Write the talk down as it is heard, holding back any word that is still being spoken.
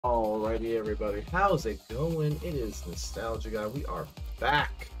Alrighty, everybody, how's it going? It is Nostalgia Guy. We are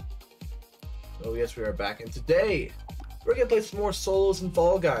back. Oh yes, we are back, and today we're gonna play some more solos and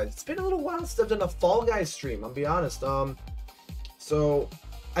Fall Guys. It's been a little while since I've done a Fall Guys stream. I'll be honest. So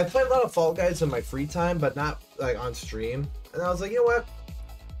I play a lot of Fall Guys in my free time, but not like on stream. And I was like, you know what?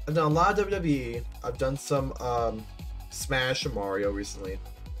 I've done a lot of WWE. I've done some Smash and Mario recently.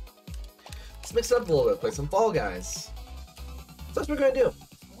 Let's mix it up a little bit. Play some Fall Guys. So that's what we're gonna do.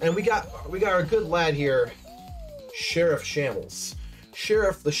 And we got our good lad here, Sherrif Shambles.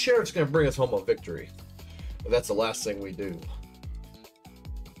 The sheriff's gonna bring us home a victory. But that's the last thing we do.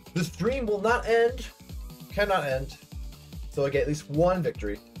 The stream will not end, cannot end, until I get at least one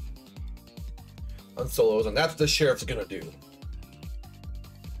victory on solos, and that's what the sheriff's gonna do.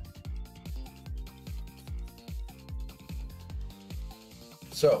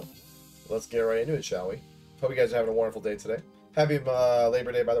 So, let's get right into it, shall we? Hope you guys are having a wonderful day today. Happy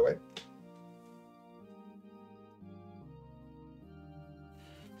Labor Day, by the way.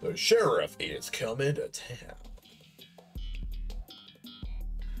 The sheriff is coming to town.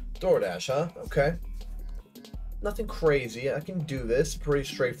 DoorDash, huh? Okay. Nothing crazy. I can do this. Pretty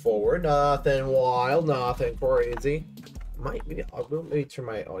straightforward. Nothing wild. Nothing crazy. I will maybe turn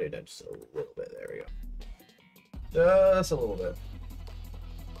my audio down just a little bit. There we go. Just a little bit.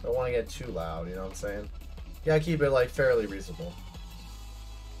 I don't want to get too loud. You know what I'm saying? Yeah, keep it like fairly reasonable.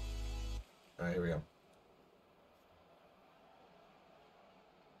 Alright, here we go.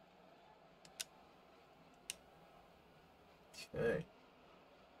 Okay.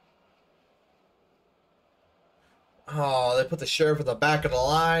 Oh, they put the sheriff in the back of the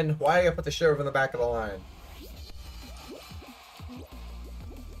line. Why do you put the sheriff in the back of the line?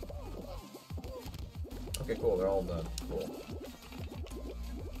 Okay, cool. They're all done. Cool.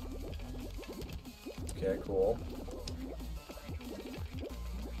 Okay, cool.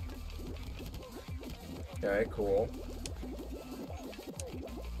 Okay, cool.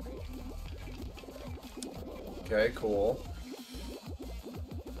 Okay, cool.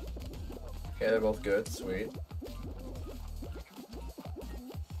 Okay, they're both good. Sweet.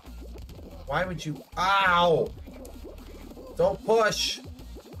 Why would you... Ow! Don't push!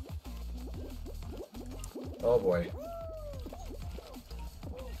 Oh boy.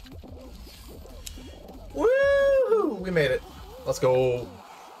 Woo! We made it. Let's go.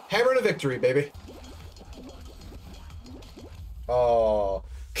 Hammer to victory, baby. Oh.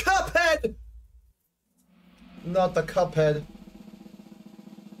 Cuphead! Not the Cuphead.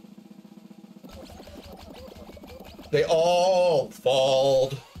 They all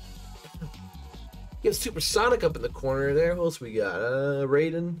falled. You have Supersonic up in the corner there. Who else we got?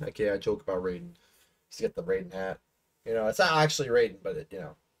 Raiden. Okay, I joke about Raiden. Just get the Raiden hat. You know, it's not actually Raiden, but it, you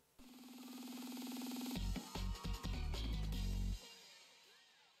know.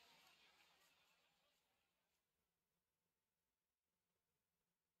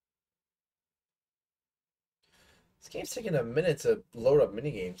 This game's taking a minute to load up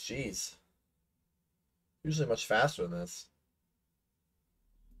minigames. Jeez. Usually much faster than this.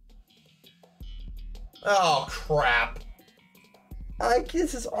 Oh, crap.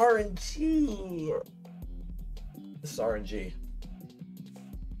 This is RNG. This is RNG.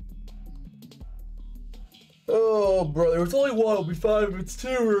 Oh, brother. It's only one. It'll be fine if it's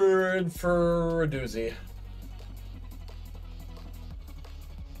two. We're in for a doozy.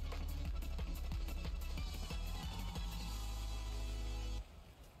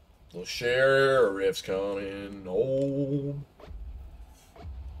 The sheriff's coming home.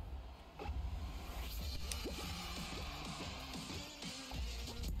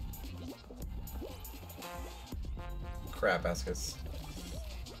 Crap, Ascus.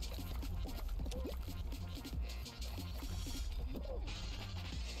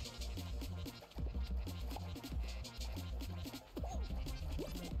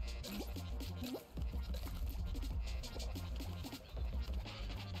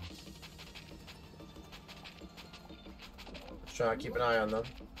 Trying to keep an eye on them.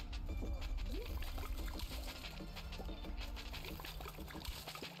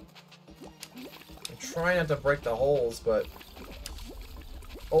 I'm trying not to break the holes, but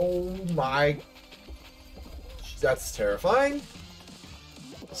oh my, that's terrifying.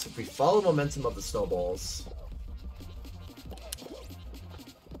 So if we follow the momentum of the snowballs,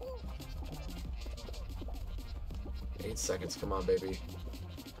 8 seconds. Come on, baby.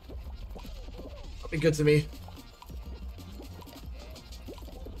 Be good to me.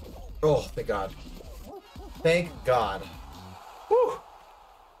 Oh, thank God. Thank God. Whew.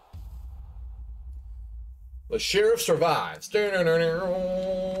 The sheriff survives.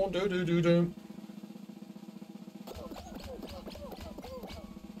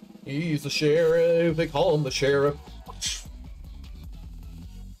 He's the sheriff. They call him the sheriff.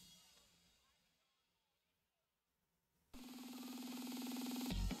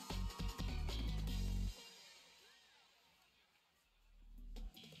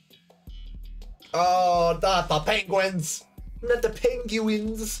 Oh, not the penguins! Not the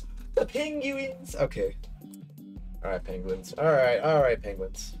penguins! The penguins! Okay. Alright, penguins. Alright,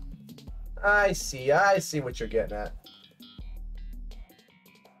 penguins. I see what you're getting at.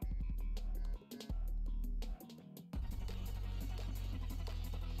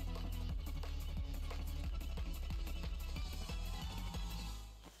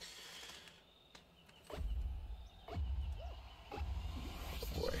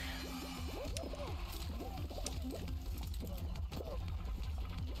 Boy.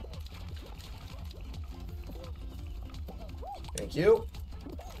 Thank you.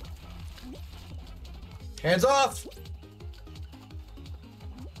 Hands off!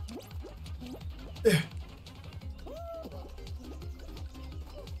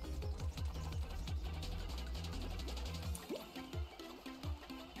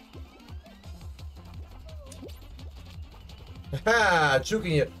 Ha!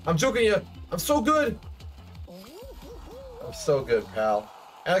 Juking you. I'm juking you. I'm so good. I'm so good, pal.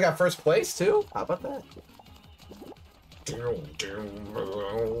 And I got first place too. How about that?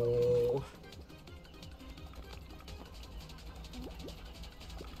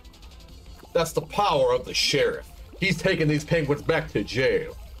 That's the power of the sheriff. He's taking these penguins back to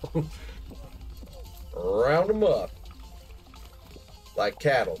jail. Round them up like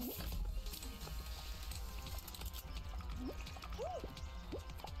cattle.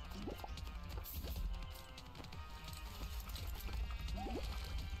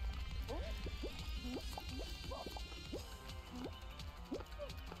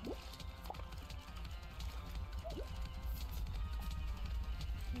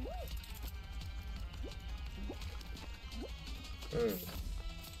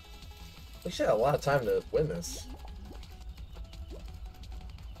 We should have a lot of time to win this.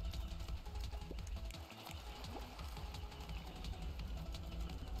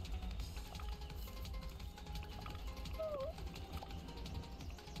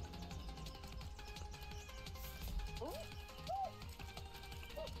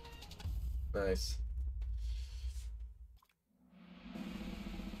 Nice.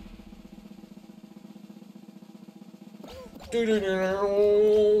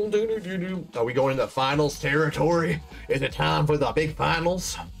 Are we going into finals territory? Is it time for the big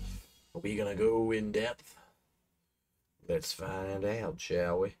finals? Are we gonna go in depth? Let's find out,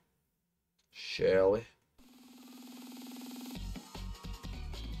 shall we? Shall we?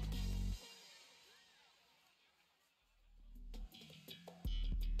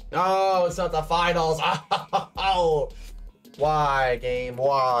 Oh, it's not the finals. Oh, why, game?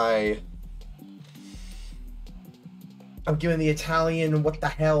 Why? I'm giving the Italian what the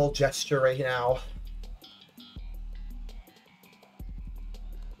hell gesture right now.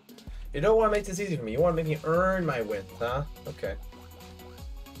 You don't want to make this easy for me. You want to make me earn my win, huh? Okay.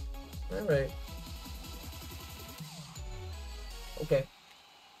 Alright. Okay.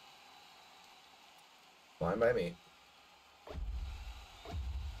 Fine by me.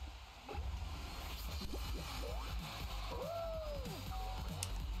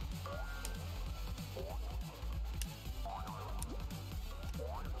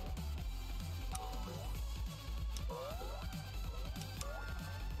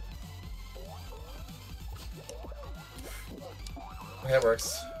 That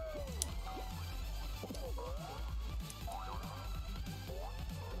works.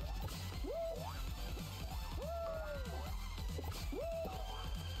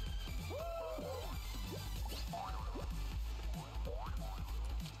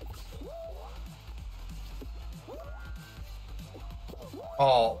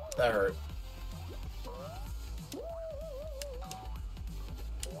 Oh, that hurt.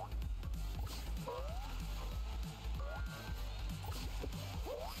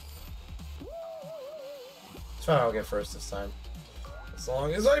 It's fine, I'll get first this time. As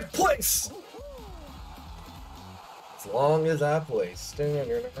long as I place! As long as I place.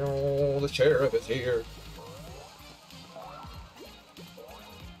 The sheriff is here.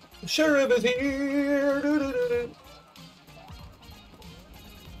 The sheriff is here!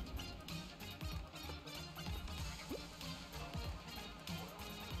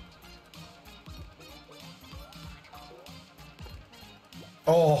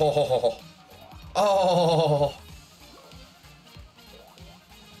 Oh! Oh!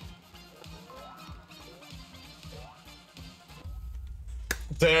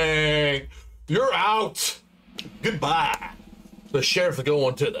 Dang! You're out! Goodbye! The Sheriff is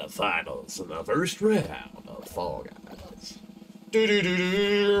going to the finals in the first round of Fall Guys.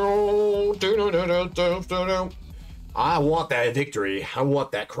 I want that victory. I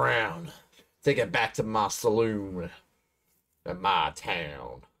want that crown. Take it back to my saloon and my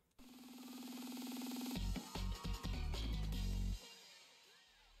town.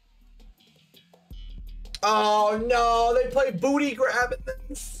 Oh no, they play booty grabbing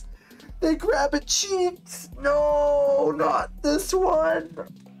this. They grab at cheeks. No, not this one.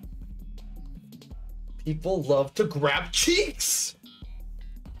 People love to grab cheeks.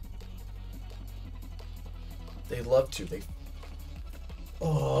 They love to. They.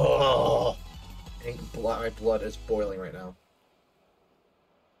 Oh, my blood is boiling right now.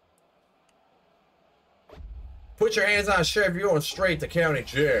 Put your hands on Sheriff. You're going straight to county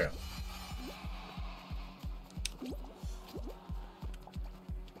jail.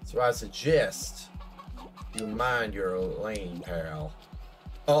 So I suggest you mind your lane, pal.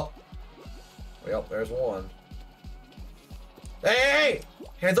 Oh, well, there's one. Hey,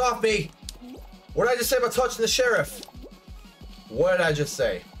 hands off me! What did I just say about touching the Sheriff? What did I just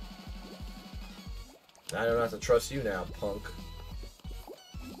say? I don't have to trust you now, punk.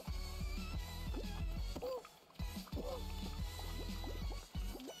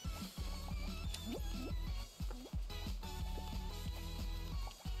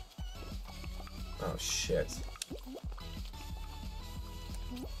 Oh, shit.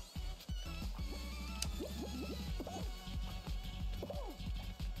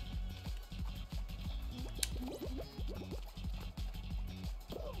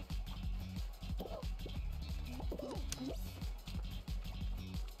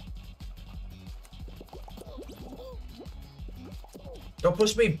 Don't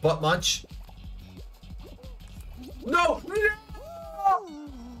push me, butt munch. No!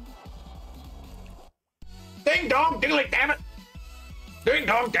 Ding dong, diddly, damn it! Ding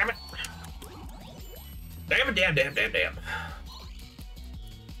dong, damn it! Damn it, damn, damn, damn, damn.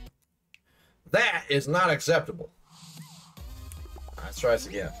 That is not acceptable. Let's try this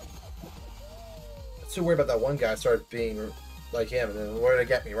again. I'm too worried about that one guy started being like him, and then where did it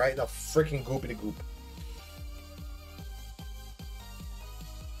get me? Right in the freaking goopity goop.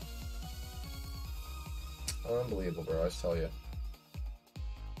 Unbelievable, bro, I just tell you.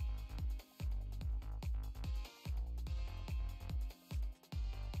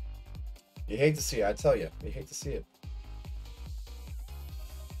 You hate to see it, I tell you. You hate to see it.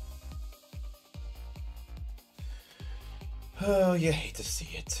 Oh, you hate to see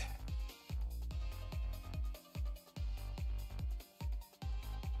it.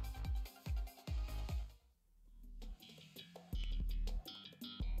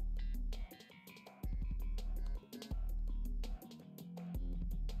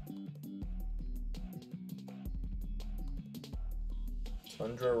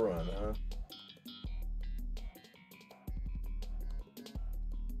 Tundra run, huh?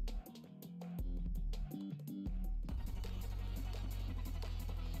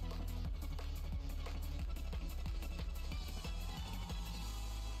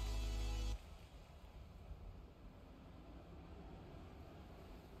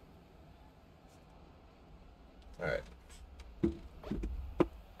 All right.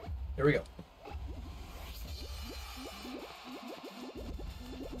 Here we go.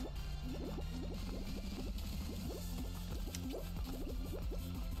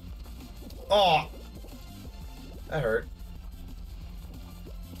 Oh, that hurt.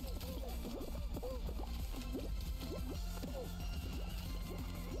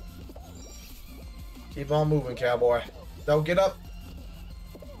 Keep on moving, cowboy. Don't get up.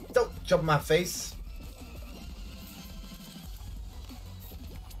 Don't jump in my face.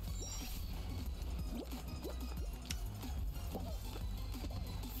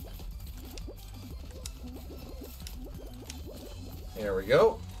 There we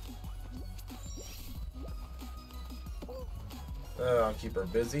go. I'll keep her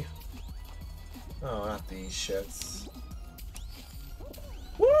busy. Oh, not these shits.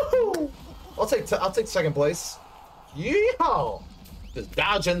 Woohoo! I'll take second place. Yeehaw! Just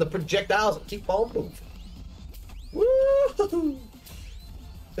dodging the projectiles and keep on moving. Woo!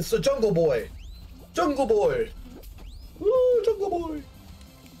 It's the Jungle Boy. Jungle Boy. Woo! Jungle Boy.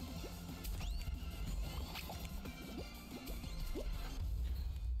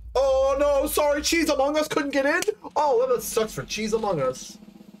 Oh no! Sorry, Cheese Among Us couldn't get in. Oh, that sucks for Cheese Among Us.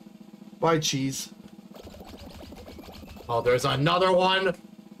 Bye, Cheese. Oh, there's another one.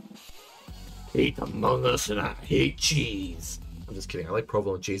 Hate Among Us and I hate cheese. I'm just kidding. I like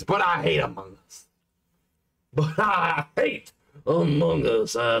provolone cheese, but I hate Among Us. But I hate Among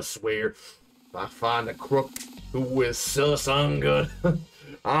Us, I swear. If I find a crook who is sus. I'm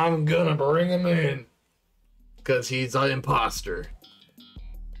gonna bring him in. Because he's an imposter.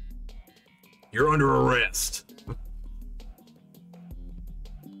 You're under arrest.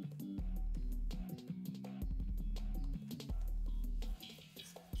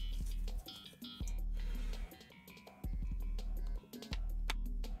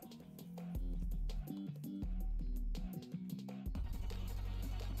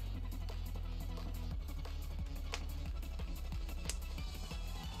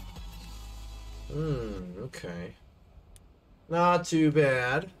 Okay. Not too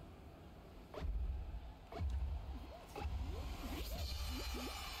bad.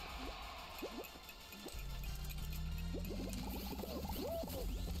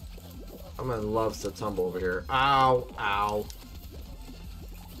 I'm gonna love to tumble over here. Ow, ow.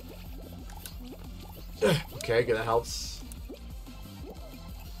 Okay, good, that helps.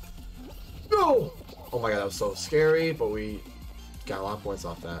 No! Oh my god, that was so scary, but we got a lot of points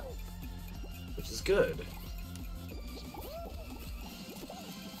off that, which is good.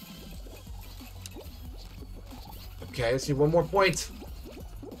 Okay, let's see one more point.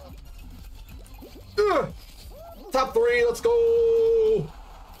 Top 3, let's go!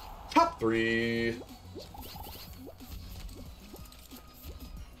 Top 3.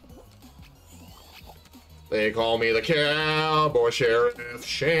 They call me the Cowboy Sheriff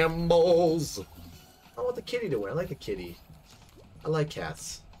Shambles. I want the kitty to win. I like the kitty. I like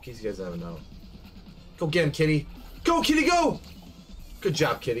cats. In case you guys haven't known. Go get him, kitty. Go, kitty, go! Good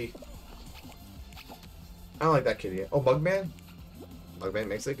job, kitty. I don't like that kitty. Oh, Mugman? Mugman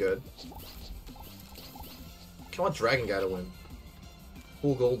makes it good. I want Dragon Guy to win.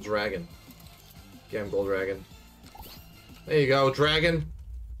 Cool Gold Dragon. Get him, Gold Dragon. There you go, Dragon.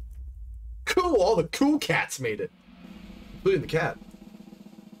 Cool, all the cool cats made it. Including the cat.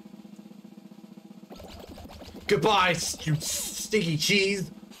 Goodbye, you stinky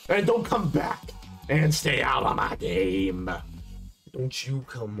cheese. And don't come back. And stay out of my game. Don't you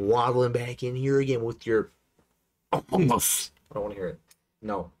come waddling back in here again with your... Among Us. I don't want to hear it.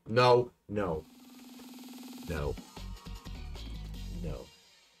 No. No. No. No. No.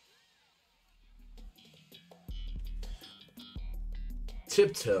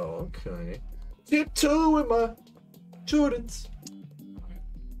 Tiptoe, okay. Tiptoe with my Jordans.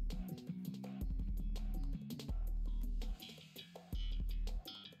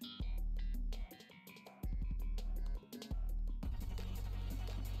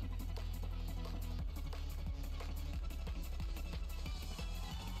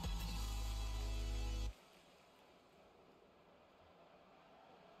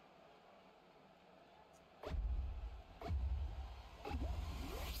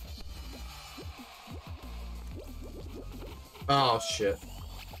 Oh shit.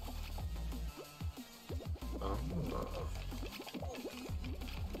 Oh.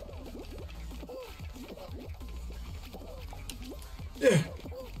 Yeah.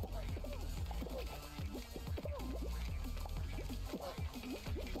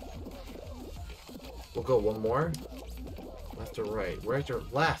 We'll go one more. Left or right? Right or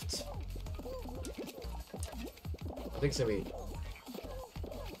left? I think it's gonna be.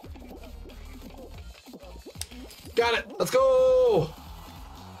 Got it! Let's go!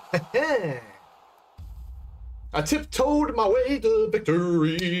 I tiptoed my way to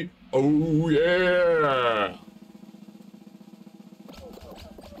victory! Oh yeah!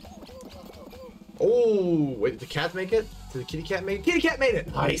 Oh, wait, did the cat make it? Did the kitty cat make it? Kitty cat made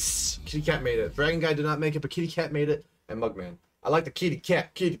it! Nice! Kitty cat made it. Dragon Guy did not make it, but kitty cat made it. And Mugman. I like the kitty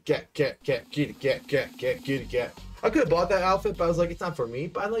cat, kitty cat, kitty cat. I could have bought that outfit, but I was like, it's not for me,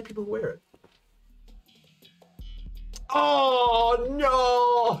 but I like people who wear it. Oh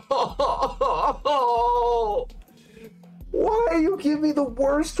no! Why you give me the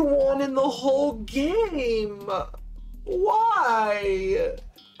worst one in the whole game? Why?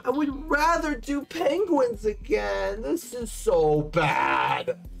 I would rather do penguins again. This is so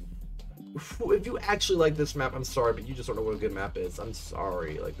bad. If you actually like this map, I'm sorry, but you just don't know what a good map is. I'm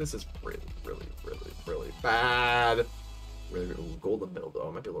sorry. Like, this is really bad. Really, gold in the middle, though.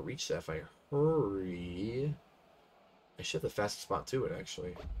 I might be able to reach that if I hurry. I should have the fastest spot to it,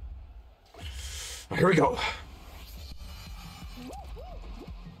 actually. Right, here we go.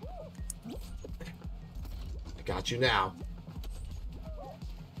 I got you now.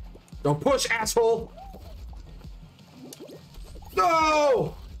 Don't push, asshole!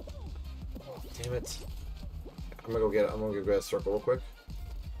 No! Damn it. I'm gonna go get it. I'm gonna go get a circle real quick.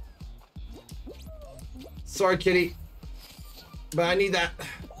 Sorry, kitty. But I need that.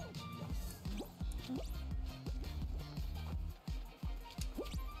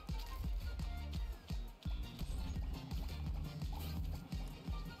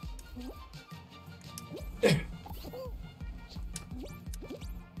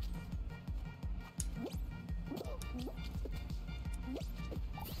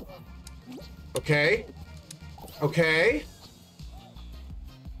 Okay. Okay.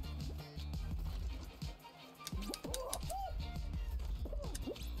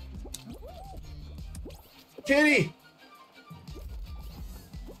 Kitty!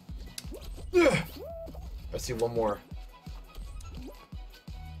 Ugh. I see one more.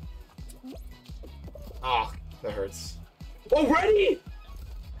 Ah, that hurts. Already?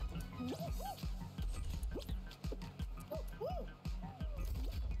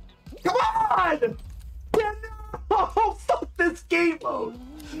 Come on! Yeah, no! Fuck this game mode!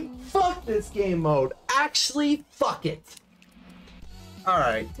 Fuck this game mode! Actually, fuck it!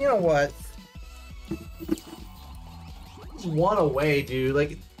 Alright, you know what? Just one away, dude.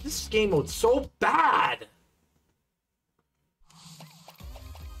 Like, this game mode's so bad!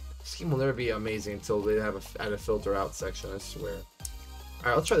 This game will never be amazing until they add a filter out section, I swear.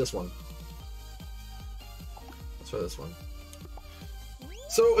 Alright, let's try this one. Let's try this one.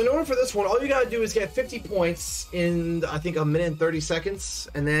 So, in order for this one, all you gotta do is get 50 points in, I think, 1 minute and 30 seconds.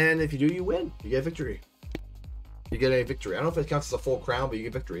 And then, if you do, you win. You get victory. You get a victory. I don't know if it counts as a full crown, but you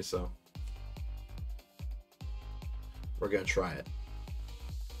get victory, so. We're gonna try it.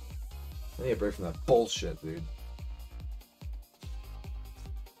 I need a break from that bullshit, dude.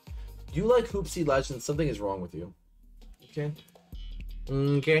 You like Hoopsie Legends? Something is wrong with you. Okay?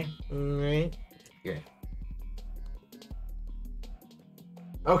 Okay. Alright. Okay.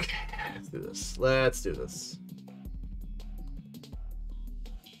 Okay. Let's do this. Let's do this.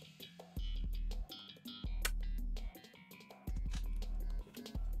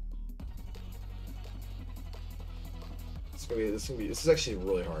 This is actually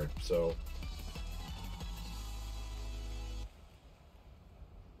really hard, so.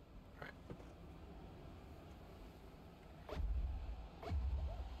 Alright.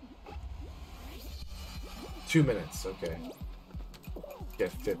 2 minutes, okay.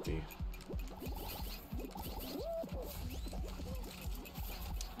 Get 50.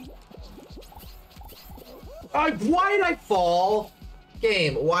 Why did I fall?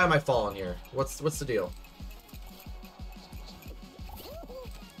 Game, why am I falling here? What's the deal?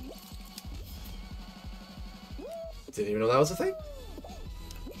 Didn't even know that was a thing.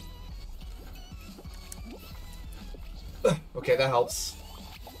 Okay, that helps.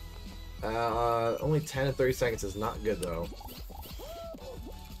 Only 10 and 30 seconds is not good though.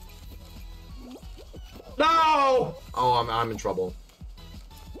 No! Oh, I'm in trouble.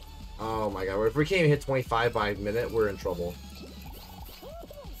 Oh my god, if we can't even hit 25 by minute, we're in trouble.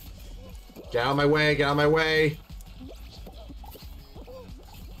 Get out of my way, get out of my way!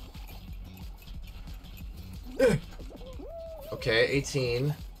 Okay,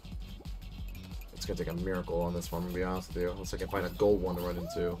 18. It's gonna take a miracle on this one, to be honest with you. Unless I can find a gold one to run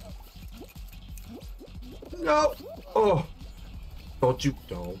into. No! Oh! Don't you...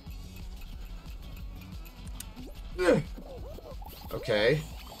 Don't. Okay.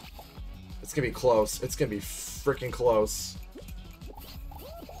 It's gonna be close. It's gonna be freaking close.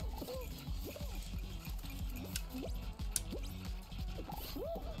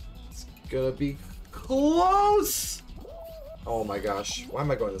 It's gonna be close! Oh my gosh. Why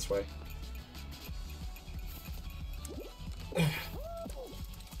am I going this way?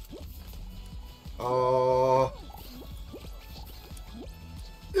 Oh.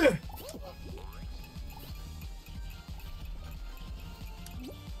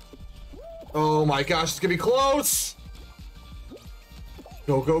 Oh my gosh, it's gonna be close!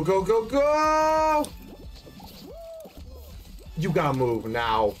 Go, go, go, go, go! You gotta move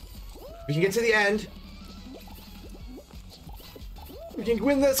now. We can get to the end. We can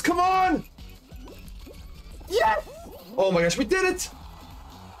win this, come on! Yes! Oh my gosh, we did it!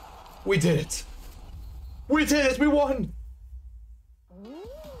 We did it! We did it, we won!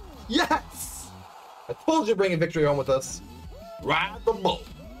 Yes! I told you to bring a victory home with us. Ride the bull.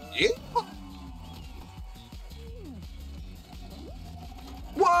 Yeah!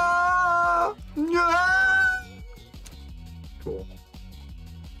 Whoa! Yeah! Cool.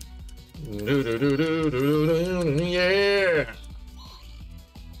 Yeah!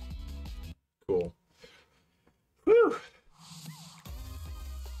 Cool. Whew.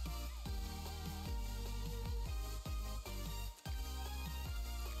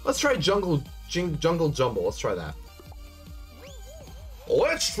 Let's try Jungle Jumble. Let's try that.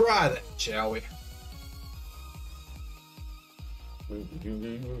 Let's try that, shall we?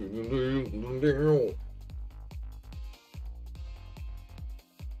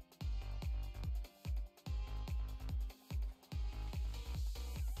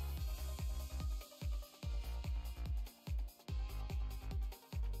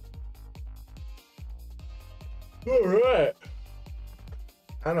 All right.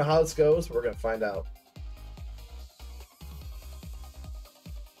 I don't know how this goes, but we're gonna find out.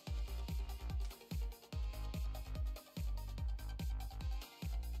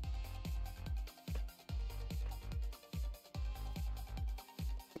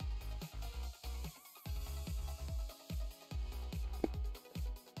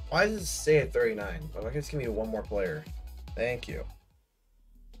 Why does it say at 39? Why can't just give me one more player? Thank you.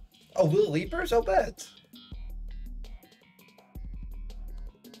 Oh, Little Leapers? I'll bet.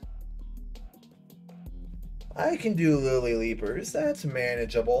 I can do Lily Leapers. That's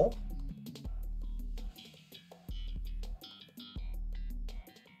manageable.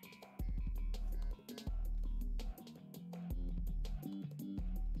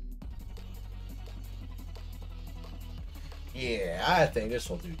 Yeah, I think this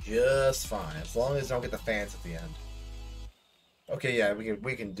will do just fine as long as I don't get the fans at the end. Okay, yeah,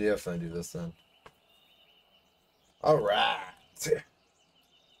 we can definitely do this then. All right.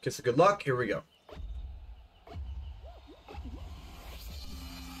 Kiss of good luck. Here we go.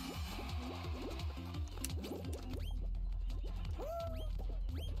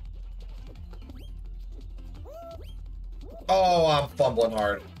 Oh, I'm fumbling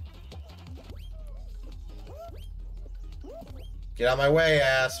hard. Get out of my way,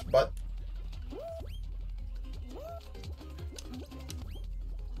 ass. But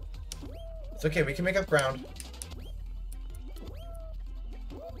it's okay. We can make up ground.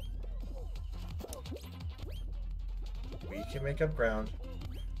 We can make up ground.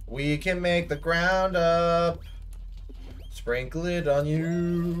 We can make the ground up. Sprinkle it on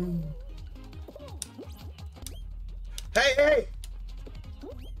you. Hey, hey!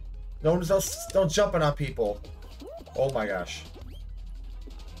 Don't jumping on people. Oh my gosh.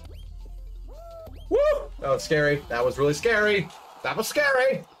 Woo! That was scary. That was really scary. That was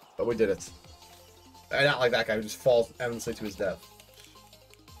scary. But we did it. Not like that guy who just falls endlessly to his death.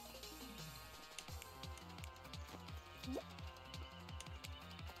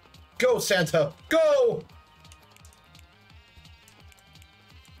 Go, Santa! Go!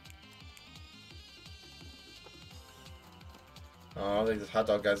 Oh, I think this hot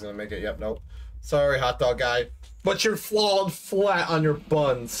dog guy's gonna make it. Yep, nope. Sorry, hot dog guy. But you're falling flat on your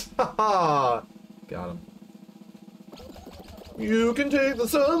buns. Haha! Got him. You can take the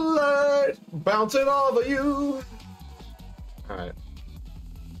sunlight bouncing off of you. Alright.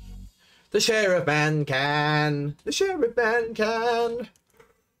 The sheriff man can. The sheriff man can.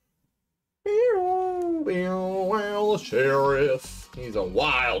 Well, sheriff. He's a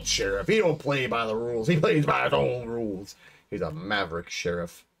wild sheriff. He don't play by the rules. He plays by his own rules. He's a maverick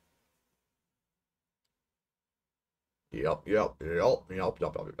sheriff. Yep.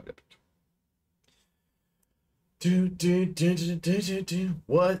 Do.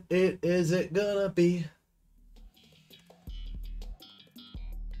 What is it gonna be?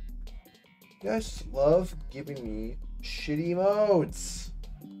 You guys love giving me shitty modes.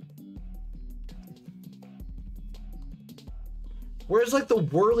 Where's like the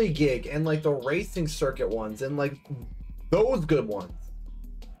whirligig and like the racing circuit ones and like those good ones?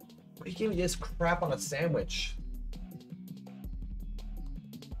 Why are you giving me this crap on a sandwich?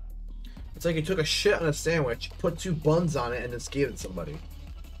 It's like you took a shit on a sandwich, put 2 buns on it, and just gave it to somebody.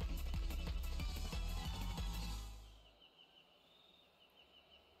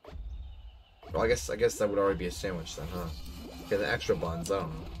 Well, I guess that would already be a sandwich then, huh? Okay, the extra buns, I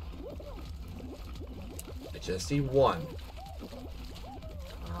don't know. I just need 1.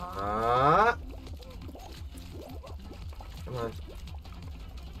 Come on.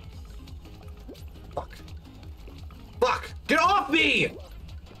 Fuck! Get off me!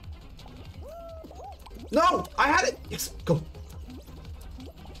 No! I had it! Yes, go.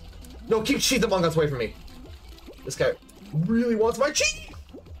 No, keep Cheese Among Us away from me. This guy really wants my cheese!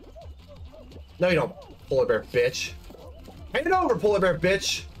 No, you don't, polar bear bitch. Hand it over, polar bear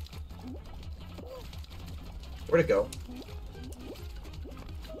bitch! Where'd it go?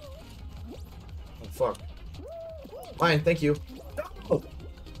 Oh, fuck. Fine, thank you. No!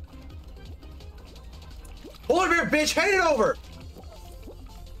 Polar bear bitch, hand it over!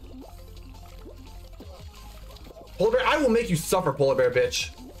 Polar bear, I will make you suffer, polar bear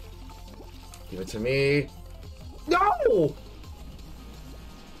bitch. Give it to me. No!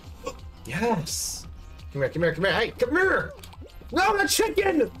 Yes. Come here. Hey, come here! No, the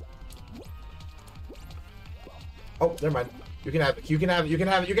chicken! Oh, never mind. You can have it. You can have it.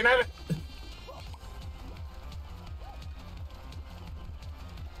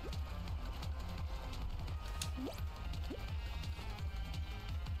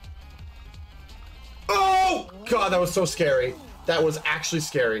 Oh! God, that was so scary. That was actually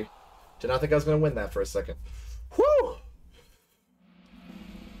scary. Did not think I was going to win that for a second. Whew!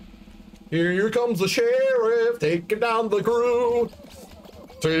 Here comes the sheriff, taking down the crew.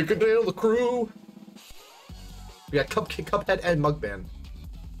 Taking down the crew. We got Cuphead and Mugman.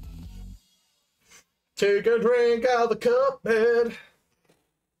 Take a drink out of the Cuphead.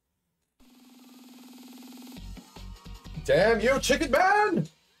 Damn you, Chicken Man!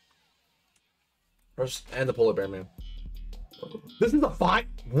 And the Polar Bear Man. This is the fight.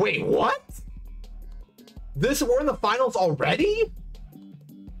 Wait, what? We're in the finals already?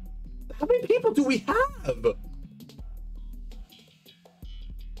 How many people do we have?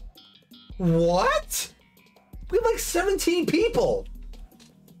 What? We have like 17 people.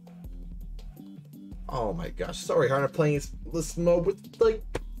 Oh my gosh, sorry, hard of playing this mode with like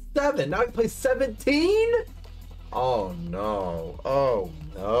 7. Now I can play 17? Oh no. Oh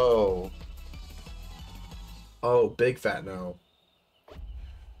no. Oh, big fat no.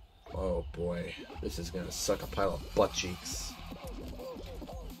 Oh boy, this is gonna suck a pile of butt cheeks.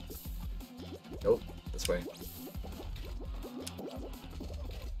 Nope, this way.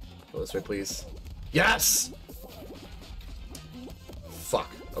 Go this way, please. Yes! Fuck.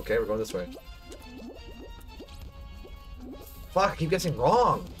 Okay, we're going this way. Fuck, I keep guessing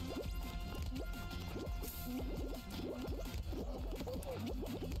wrong.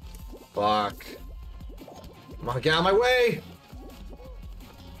 Fuck. Come on, get out of my way!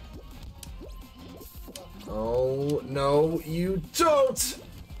 Oh, no, you don't!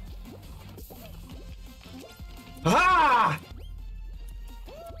 Ah!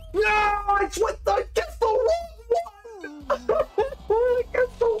 No! I guessed the wrong one! I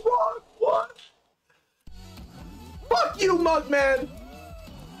guessed the wrong one! Fuck you, Mugman!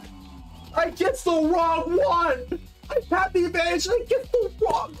 I guessed the wrong one! I had the advantage and I guessed the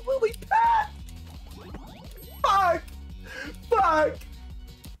wrong lily pad! Fuck! Fuck!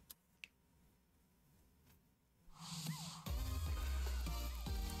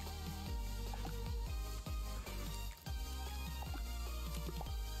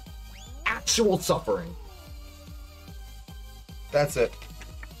 Actual suffering. That's it.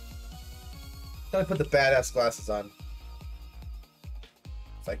 Gotta put the badass glasses on.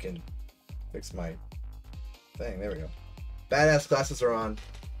 If I can fix my thing. There we go. Badass glasses are on.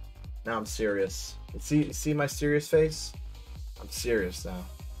 Now I'm serious. You see my serious face? I'm serious now.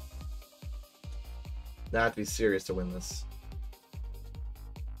 Now I have to be serious to win this.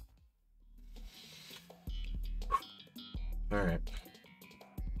 Alright.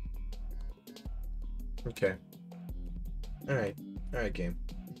 Okay. Alright. Alright, game.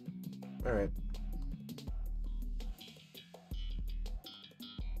 Alright.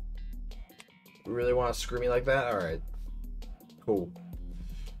 You really want to screw me like that? Alright. Cool.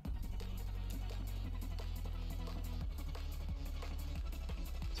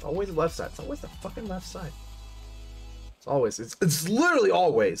 It's always the left side. It's always the fucking left side. It's always. It's literally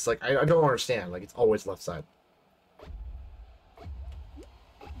always. Like, I don't understand. Like, it's always left side.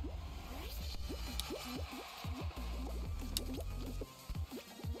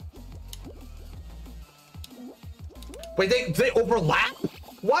 Wait, they overlap?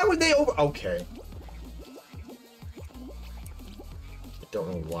 Why would they over? Okay. I don't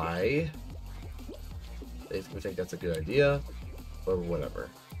know why. They think that's a good idea, or whatever.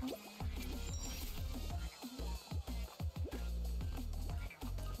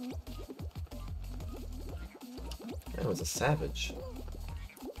 That was a savage.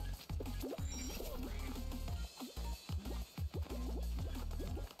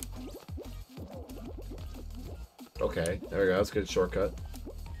 Okay, there we go. That's a good shortcut.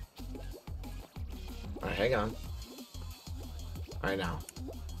 Alright, hang on. Alright, now.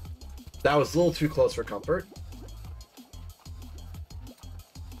 That was a little too close for comfort.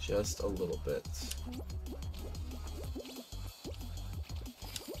 Just a little bit.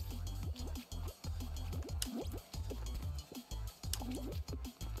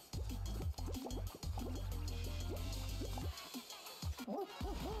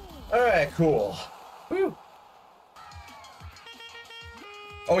 Alright, cool. Whew.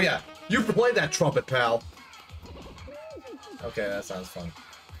 Oh yeah, you played that trumpet, pal. Okay, that sounds fun.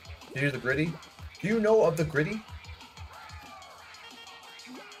 You hear the gritty? Do you know of the gritty?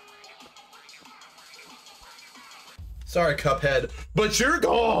 Sorry, Cuphead, but you're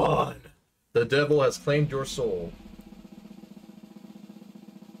gone! The devil has claimed your soul.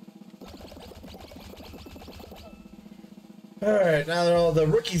 Alright, now that all the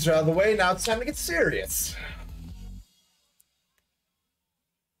rookies are out of the way, now it's time to get serious.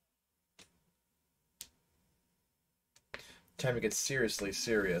 Time to get seriously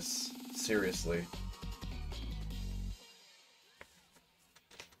serious. Seriously.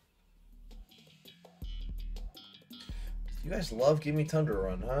 You guys love Give Me Thunder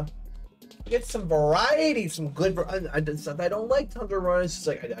Run, huh? Get some variety, some good. I don't like Tundra Run. It's just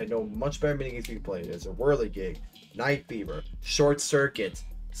like I know much better mini games you can play. There's a Whirligig, Night Fever, Short Circuit.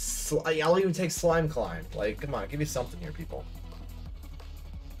 I'll even take Slime Climb. Like, come on, give me something here, people.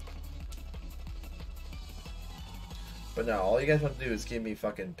 But no, all you guys want to do is give me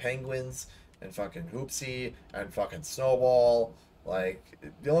fucking Penguins and fucking Hoopsie and fucking Snowball. Like,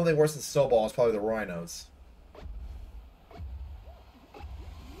 the only thing worse than Snowball is probably the Rhinos.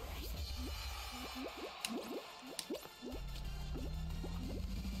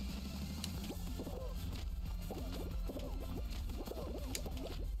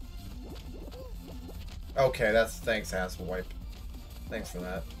 Okay, that's thanks, Asswipe. Thanks for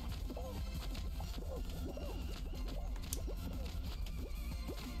that.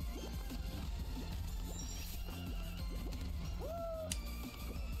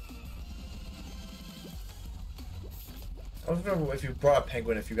 I was wondering if you brought a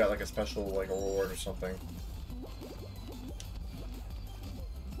penguin, if you got like a special like a reward or something.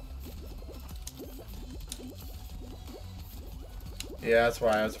 Yeah, that's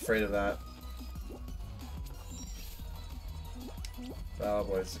why I was afraid of that. Oh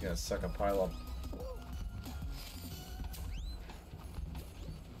boy, this is gonna suck a pile up.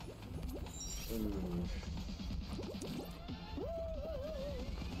 Ooh.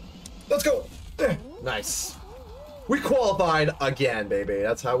 Let's go! Nice. We qualified again, baby.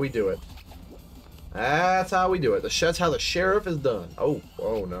 That's how we do it. That's how we do it. That's how the sheriff is done. Oh,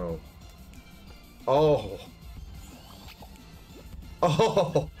 oh no. Oh.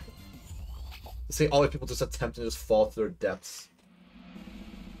 Oh. See, all the people just attempt to just fall to their depths.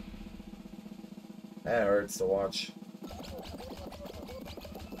 That hurts to watch.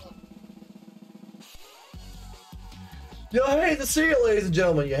 You hate to see it, ladies and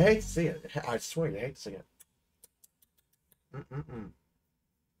gentlemen. You hate to see it. I swear, you hate to see it.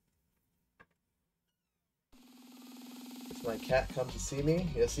 Has my cat come to see me?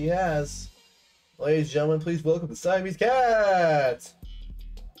 Yes, he has. Ladies and gentlemen, please welcome the Siamese cat.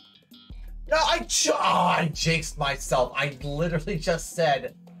 No, I jinxed myself. I literally just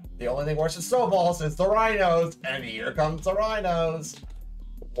said the only thing worse than snowballs is the rhinos, and here comes the rhinos.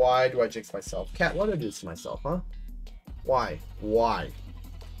 Why do I jinx myself? Cat, what did I do to myself, huh? Why? Why?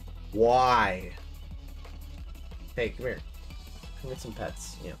 Why? Hey, come here. Come get some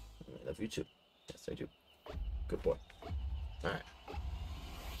pets. Yeah, I love you too. Yes, I do. Good boy. Alright.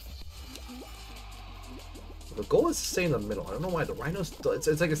 So the goal is to stay in the middle. I don't know why the rhinos. It's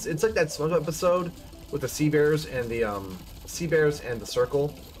like that SpongeBob episode with the sea bears and the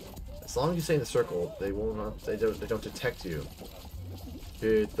circle. As long as you stay in the circle, they will not. They don't detect you.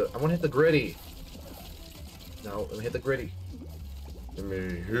 Dude, I want to hit the gritty. No, let me hit the gritty. Let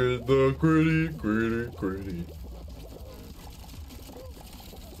me hit the gritty.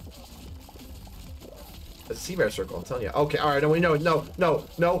 It's a sea bear circle, I'm telling you. Okay, alright, no, we know it. No,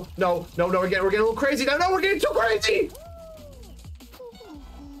 we're getting a little crazy now. No, we're getting too crazy!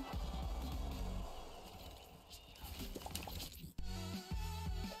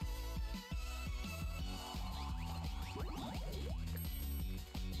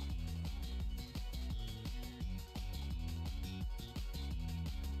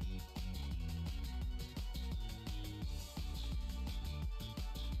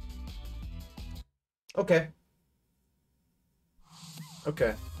 Okay.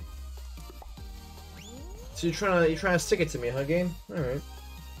 Okay. So you're trying to stick it to me, huh, game? All right.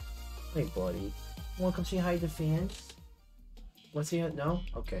 Hey, buddy. Wanna come say hi to the fans? Wanna say hi? No?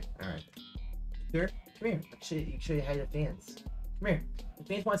 Okay. All right. Here, come here. Show you hi to the fans. Come here. The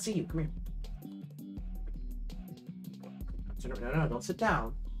fans want to see you. Come here. No, don't sit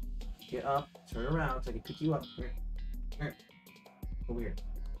down. Get up. Turn around so I can pick you up. Come here. Come here. Over here.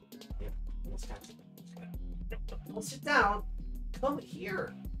 Yeah. Almost got you. Don't sit down. Come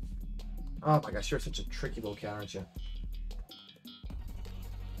here. Oh my gosh, you're such a tricky little cat, aren't you?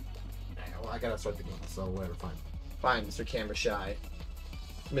 Well, I gotta start the game, so whatever, fine. Fine, Mr. Camera Shy.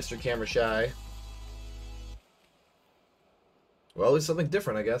 Mr. Camera Shy. Well, at least something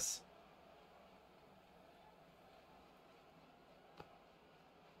different, I guess.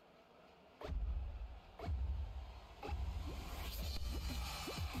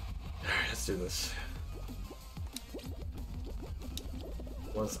 Alright, let's do this.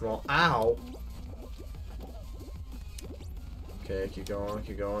 One small. Ow! Okay, keep going,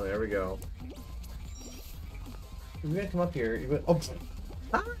 there we go. You're gonna come up here. You're gonna, oh,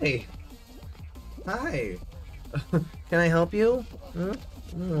 hi! Hi! Can I help you? Huh?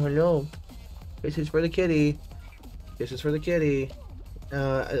 Oh, hello. This is for the kitty. This is for the kitty.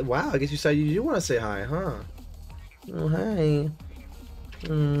 Wow, I guess you said you do want to say hi, huh? Oh, hi.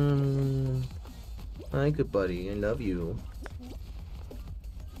 Hi, good buddy. I love you.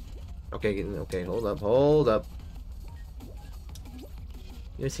 Okay, okay, hold up.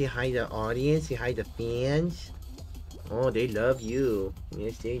 You say hi to the audience? Say hi to fans? Oh, they love you.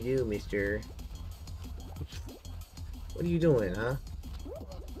 Yes, they do, mister. What are you doing, huh?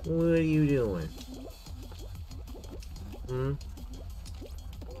 What are you doing?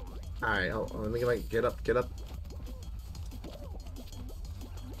 Alright, let me get up.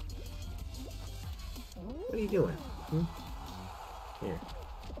 What are you doing? Here.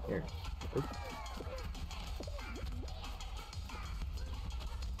 Oop.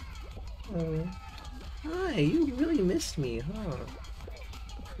 Oh. Hi, you really missed me, huh?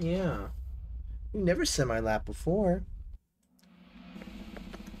 Yeah. You never sat my lap before.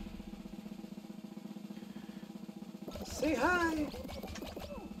 Say hi.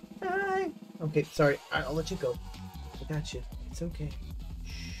 Hi. Okay, sorry. I'll let you go. I got you. It's okay.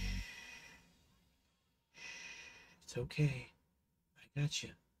 Shh. It's okay. I got you.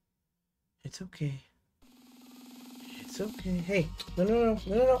 It's okay. It's okay. Hey. No.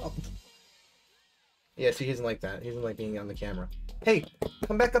 Yeah, see, he doesn't like that. He doesn't like being on the camera. Hey,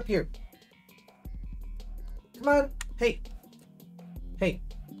 come back up here. Come on. Hey.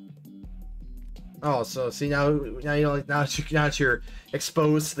 Oh, so see now you don't like now that you're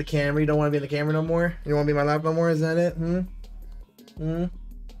exposed to the camera. You don't want to be in the camera no more. You don't want to be in my lap no more. Is that it?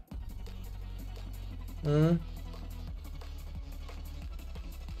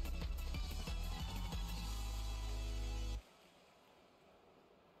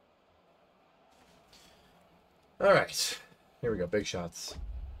 All right, here we go. Big shots.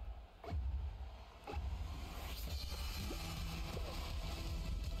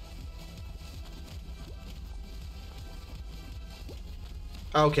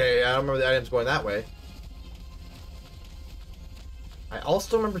 Okay, I don't remember the items going that way. I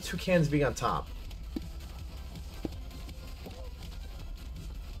also remember two cannons being on top.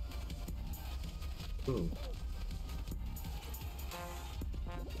 Ooh.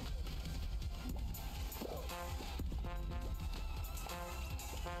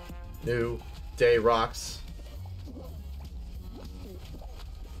 New day rocks.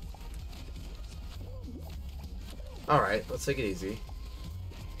 Alright, let's take it easy.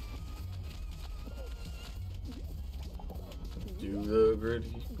 Do the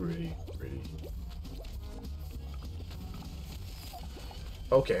gritty.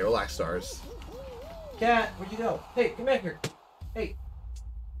 Okay, relax, stars. Cat, where'd you go? Hey, come back here. Hey.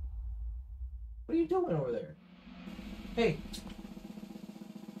 What are you doing over there? Hey.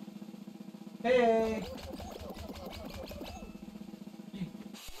 Hey.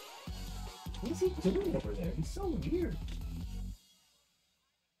 What is he doing over there? He's so weird.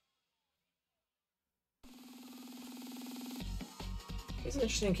 He's an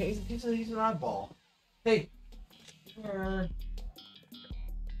interesting case. He's an oddball. Hey.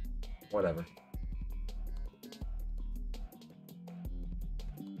 Whatever.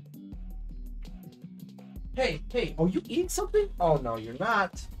 Hey. Oh, you eating something? Oh, no, you're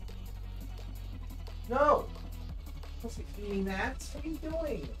not. No. You're supposed to be eating that. What are you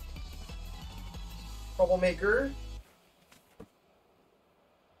doing? Troublemaker.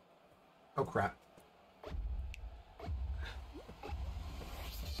 Oh, crap.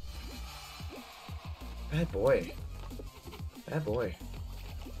 Bad boy.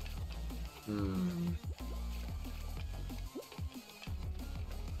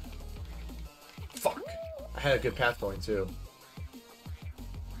 Fuck. I had a good path going, too.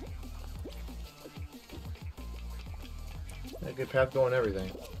 Had a good path going, everything.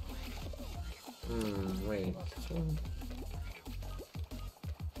 Wait. This one?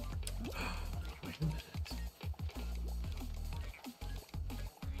 Wait a minute.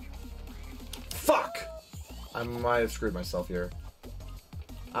 Fuck! I might have screwed myself here.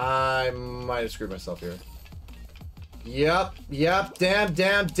 Yep. Damn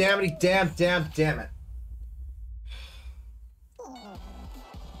it.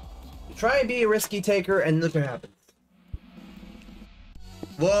 You try and be a risky taker, and look what happens.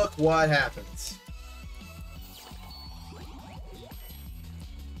 Look what happens.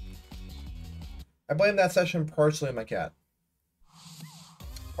 I blame that session partially on my cat.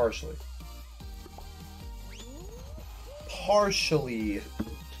 Partially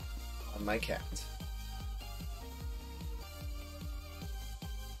on my cat.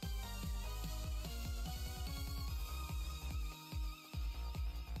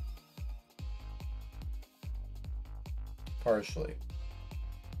 Partially.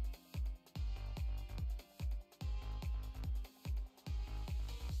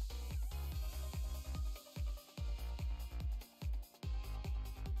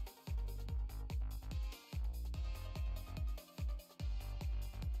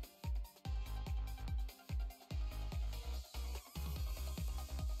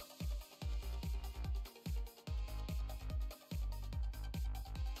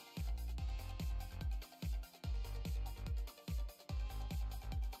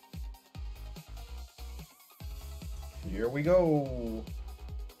 Here we go.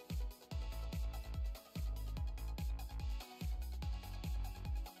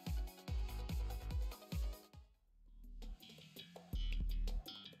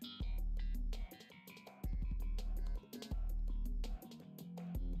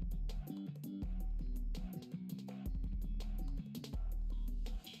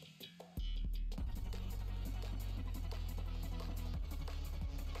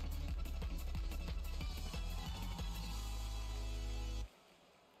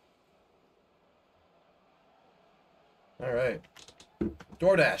 All right.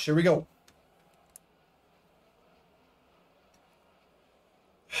 DoorDash, here we go.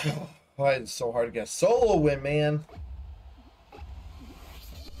 Why is it so hard to get a solo win, man?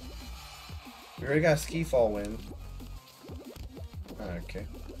 We already got a ski fall win. Okay.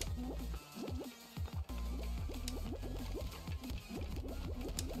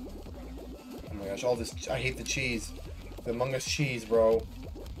 Oh my gosh, all this. I hate the cheese. The Among Us cheese, bro.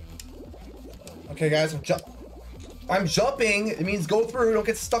 Okay, guys, I'm jumping. It means go through. Don't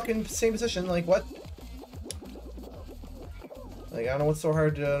get stuck in the same position. Like, what? Like, I don't know what's so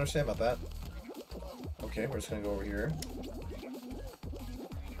hard to understand about that. Okay, we're just gonna go over here.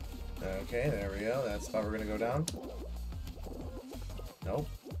 Okay, there we go. That's how we're gonna go down. Nope.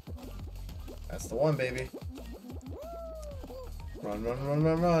 That's the one, baby. Run, run, run,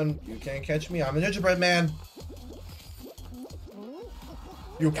 run, run. You can't catch me. I'm a gingerbread man.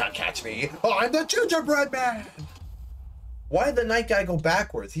 You can't catch me. Oh, I'm the gingerbread man. Why did the night guy go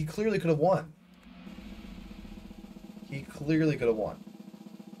backwards? He clearly could have won. He clearly could have won.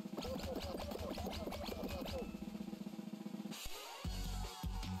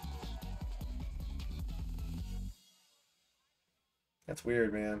 That's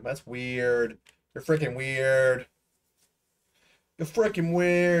weird, man. That's weird. You're freaking weird. You're freaking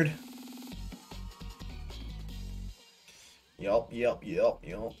weird. Yup.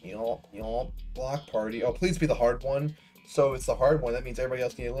 Block party. Oh, please be the hard one. So it's the hard one. That means everybody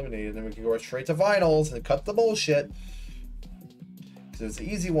else can get eliminated. And then we can go straight to finals and cut the bullshit. Because it's the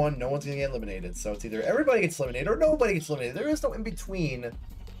easy one. No one's going to get eliminated. So it's either everybody gets eliminated or nobody gets eliminated. There is no in between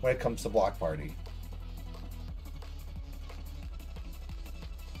when it comes to block party.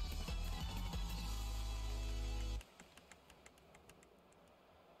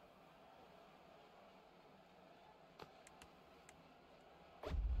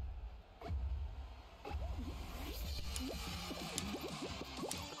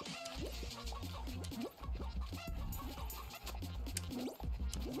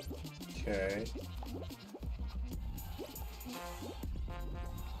 Okay.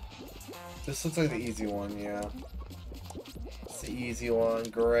 This looks like the easy one, yeah. It's the easy one,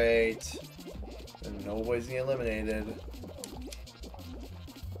 great. And nobody's getting eliminated.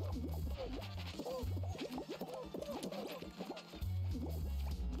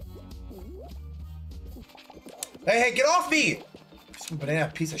 Hey, get off me! Some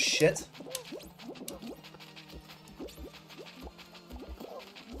banana piece of shit.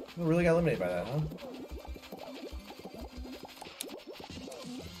 I really got eliminated by that, huh?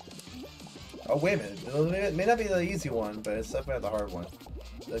 Oh, wait a minute. It may not be the easy one, but it's definitely not the hard one.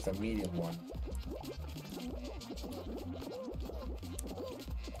 It's like the medium one.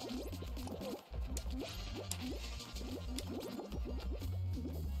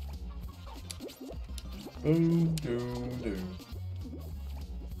 Boom, doom, doom.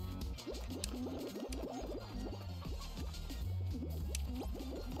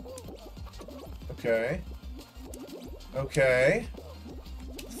 Okay. Okay.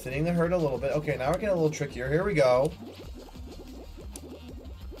 Thinning the herd a little bit. Okay, now we're getting a little trickier. Here we go.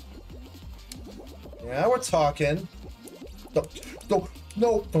 Yeah, we're talking.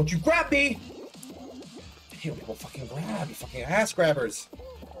 No, don't you grab me! I hate when people fucking grab, you fucking ass grabbers.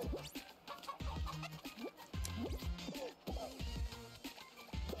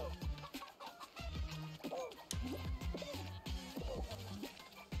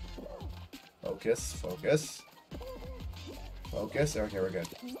 Focus, focus. Focus. Okay, we're good.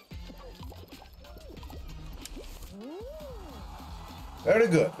 Very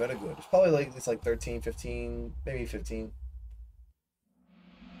good, very good. It's probably like it's like 13, 15, maybe 15.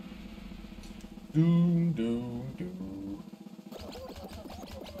 Doom, doom, doom.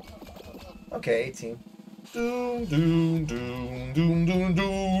 Okay, 18. Doom, doom, doom, doom, doom,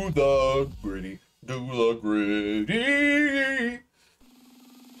 do the gritty. Do the gritty.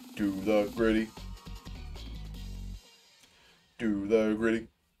 Do the gritty. Do the gritty.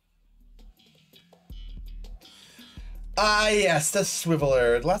 Ah, yes, the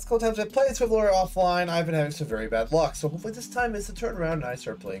Swiveler. The last couple times I played Swiveler offline, I've been having some very bad luck. So hopefully this time is the turnaround and I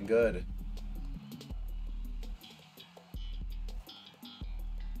start playing good.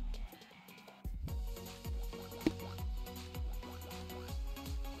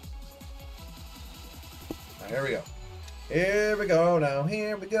 Here we go. Here we go now.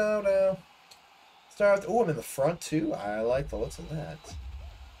 Here we go now. Start. Oh, I'm in the front too. I like the looks of that.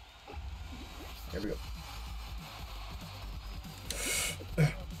 Here we go.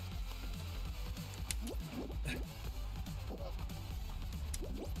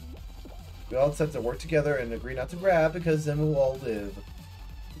 We all just have to work together and agree not to grab, because then we'll all live to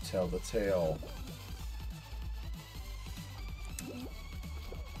tell the tale.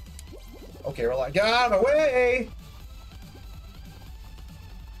 Okay, we're like, get out of the way!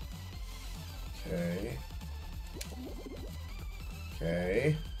 Okay.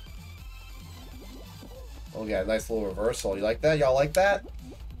 Okay. Oh, yeah, nice little reversal. You like that? Y'all like that?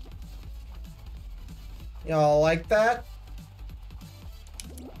 Y'all like that?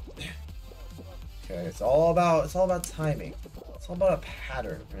 Okay, it's all about timing. It's all about a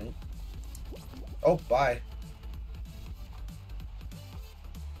pattern, right? Oh, bye.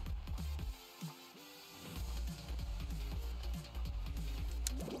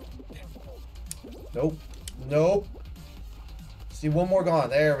 Nope. Nope. See, one more gone.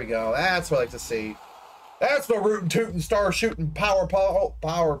 There we go. That's what I like to see. That's what rootin' tootin' star shooting power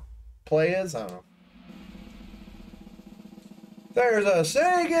play is. I don't know. There's a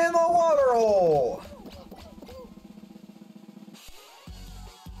snake in the water hole.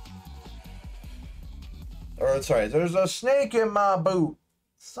 Or sorry, there's a snake in my boot.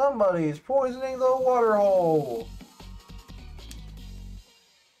 Somebody's poisoning the water hole.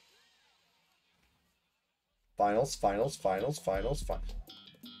 Finals.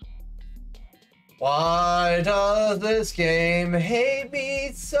 Why does this game hate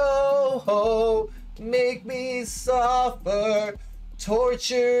me so? Make me suffer,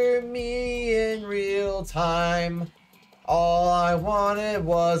 torture me in real time. All I wanted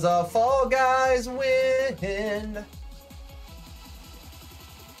was a Fall Guys win.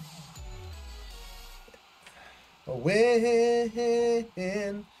 A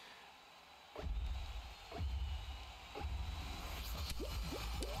win.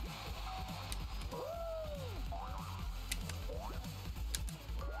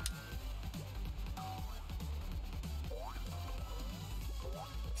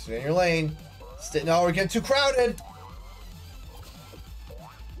 Stay in your lane. No, we're getting too crowded.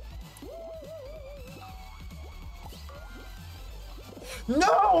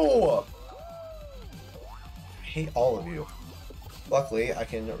 No! I hate all of you. Luckily, I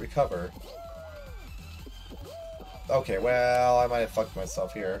can recover. Okay, well, I might have fucked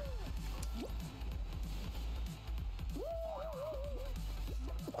myself here.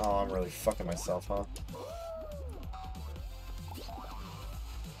 Oh, I'm really fucking myself, huh?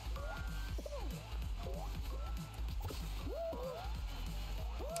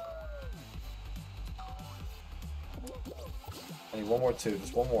 I need one more too,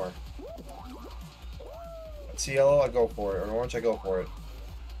 just one more. It's yellow, I go for it. Or orange, I go for it.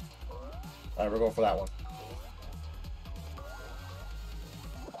 Alright, we're going for that one.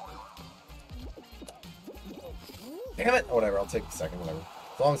 Damn it! Oh, whatever, I'll take the second, whatever.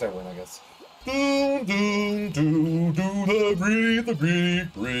 As long as I win, I guess. Do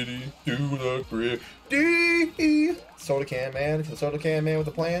the gritty. Soda can man. Can Soda can man with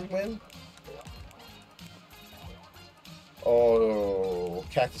a plan win? Oh,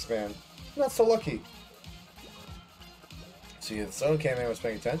 Cactus Man. Not so lucky. See, if the Soda Can Man was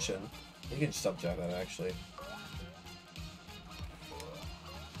paying attention, he can subject that, actually.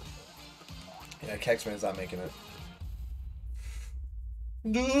 Yeah, Cactus Man's not making it.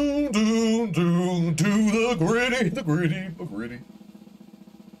 Do the gritty.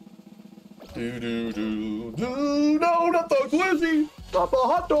 Do, no, not the glizzy! Not the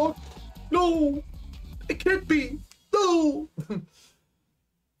hot dog! No! It can't be! No!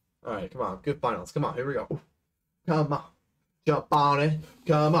 Alright, come on. Good finals. Come on, here we go. Come on. Jump on it.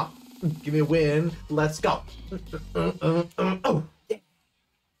 Come on. Give me a win. Let's go. Oh, yeah.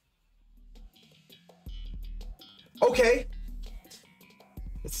 Okay.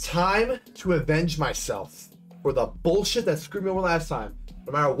 It's time to avenge myself for the bullshit that screwed me over last time.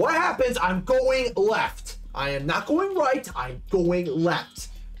 No matter what happens, I'm going left. I am not going right. I'm going left.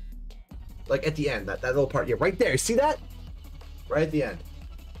 Like at the end, that little part. Yeah, right there. See that? Right at the end.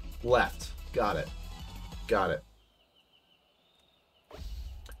 Left. Got it. Got it.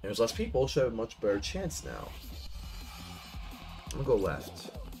 There's less people, should have a much better chance now. I'm gonna go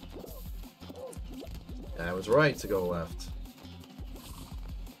left. And I was right to go left.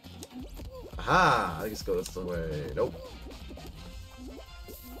 Aha! I guess go this way. Nope.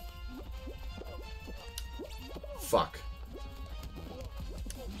 Fuck.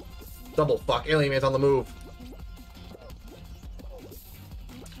 Double fuck. Alien Man's on the move.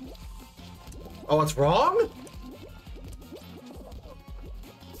 Oh, what's wrong?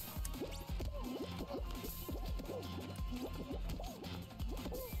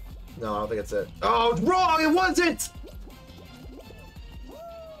 No, I don't think it's it. Oh, wrong! It wasn't!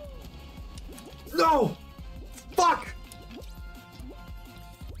 No! Fuck!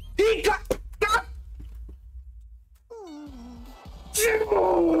 He got...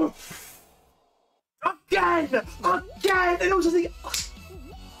 Again! Again! And it was just the...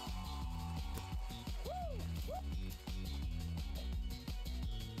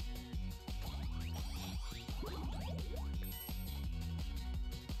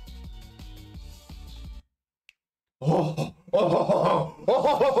 Oh.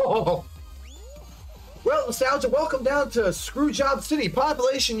 Well, Nostalgia, welcome down to Screwjob City,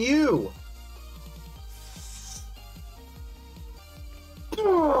 population U.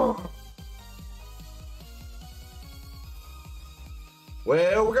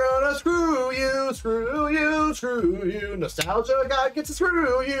 Well, we're gonna screw you, screw you, screw you. Nostalgia guy gets to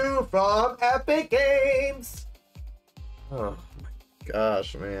screw you from Epic Games. Oh my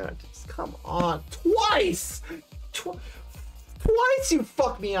gosh, man. Just come on. Twice! Twice you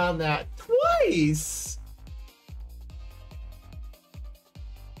fucked me on that. Twice!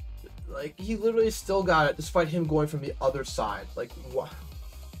 Like, he literally still got it despite him going from the other side. Like,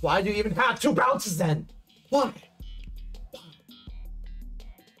 why do you even have 2 bounces then? Why?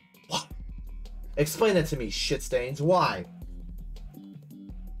 Why? Explain that to me, shit stains. Why?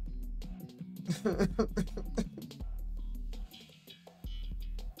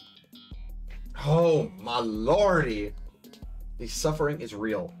 Oh my lordy. The suffering is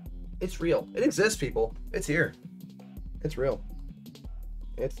real. It's real. It exists, people. It's here. It's real.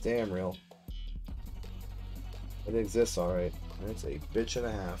 It's damn real. It exists, alright. It's a bitch and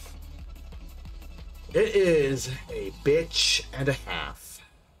a half. It is a bitch and a half.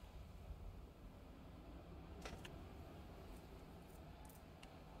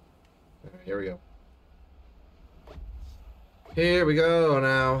 Alright, here we go. Here we go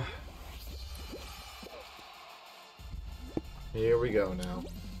now. Here we go now.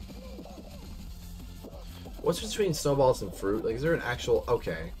 What's between snowballs and fruit? Like, is there an actual...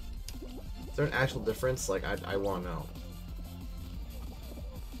 Okay. Is there an actual difference? Like, I want to know.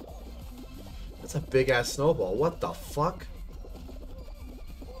 That's a big-ass snowball. What the fuck?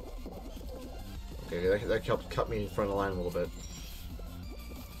 Okay, that helped cut me in front of the line a little bit.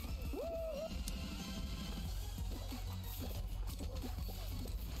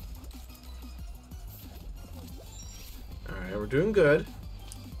 Alright, we're doing good.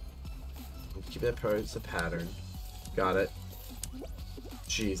 Keep that part as a pattern. Got it.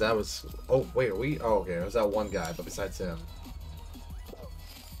 Jeez, that was... Oh, wait, are we... Oh, okay, it was that one guy, but besides him.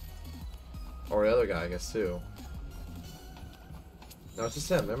 Or the other guy, I guess, too. No, it's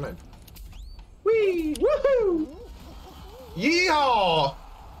just him, never mind. Whee! Woohoo! Yeehaw!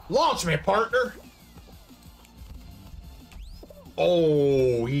 Launch me, partner!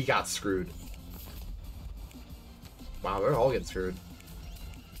 Oh, he got screwed. Wow, they're all getting screwed.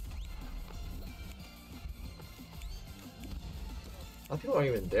 A lot of people aren't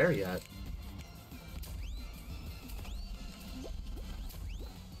even there yet.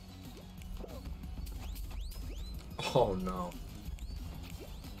 Oh no.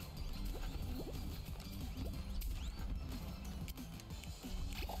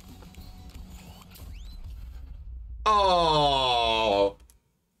 Oh.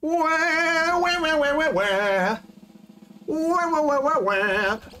 Alright.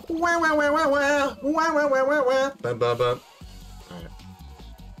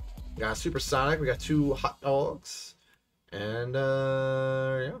 We got supersonic, we got 2 hot dogs. And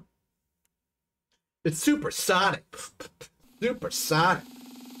yeah. It's supersonic. Supersonic.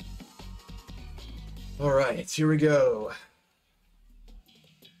 Alright, here we go.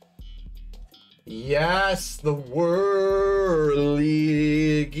 Yes, the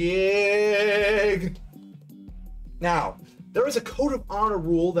whirly gig. Now, there is a code of honor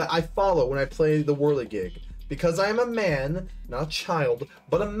rule that I follow when I play the whirly gig. Because I am a man, not a child,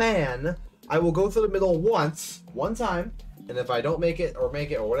 but a man, I will go through the middle one time, and if I don't make it or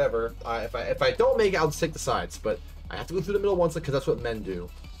whatever, if I don't make it, I'll just take the sides. But I have to go through the middle once because that's what men do.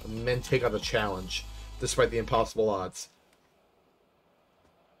 Men take on the challenge, despite the impossible odds.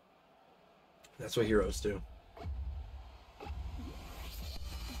 That's what heroes do.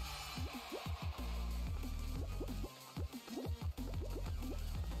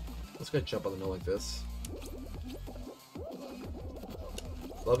 Let's go jump on the middle like this.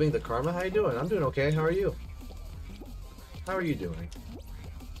 Loving the karma. How you doing? I'm doing okay. How are you? How are you doing?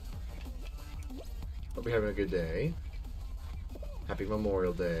 Hope you're having a good day. Happy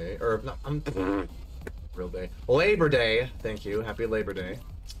Memorial Day. Or, not, real day. Labor Day. Thank you. Happy Labor Day.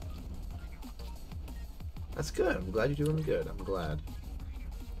 That's good. I'm glad you're doing good. I'm glad.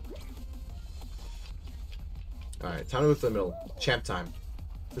 Alright, time to go to the middle. Champ time.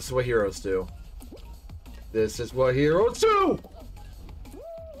 This is what heroes do. This is what heroes do!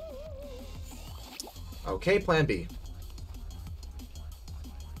 Okay, plan B.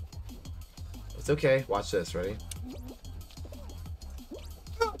 It's okay. Watch this. Ready?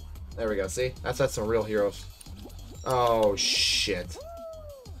 There we go. See? That's some real heroes. Oh, shit.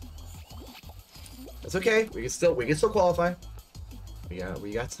 It's okay. We can still qualify.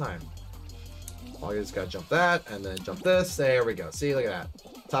 We got time. All you just gotta jump that, and then jump this. There we go. See, look at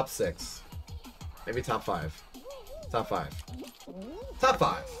that. Top 6. Maybe top 5. Top 5. Top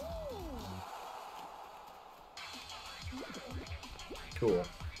 5. Cool.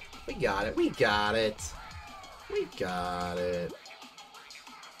 We got it. We got it. We got it.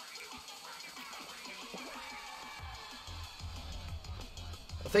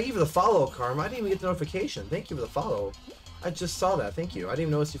 Thank you for the follow, Karma. I didn't even get the notification. Thank you for the follow. I just saw that. Thank you. I didn't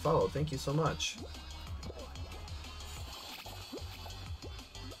even notice you followed. Thank you so much.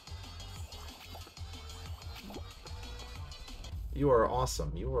 You are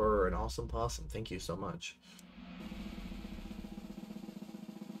awesome. You are an awesome possum. Thank you so much.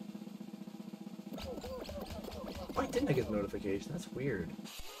 Why didn't I get the notification? That's weird.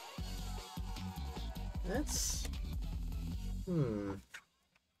 That's... Did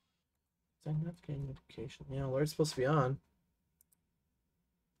I not get a notification? Yeah, alert's supposed to be on.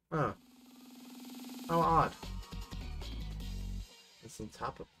 Huh. How odd. It's on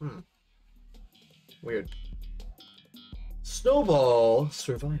top of... Weird. Snowball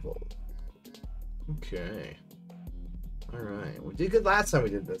survival. Okay. Alright. We did good last time we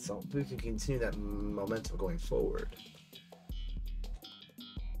did this, so we can continue that momentum going forward.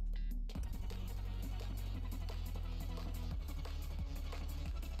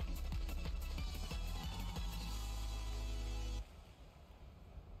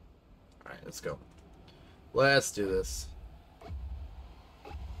 Alright, let's go. Let's do this.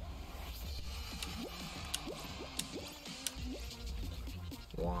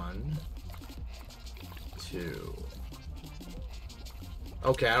 One, two.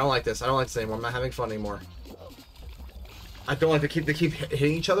 Okay, I don't like this. I don't like this anymore. I'm not having fun anymore. I don't like they keep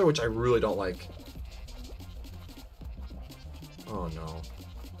hitting each other, which I really don't like. Oh no.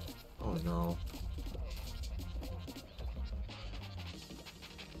 Oh no.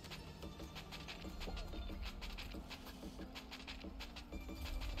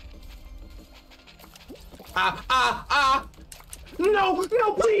 Ah!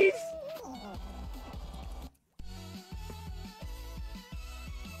 No, please!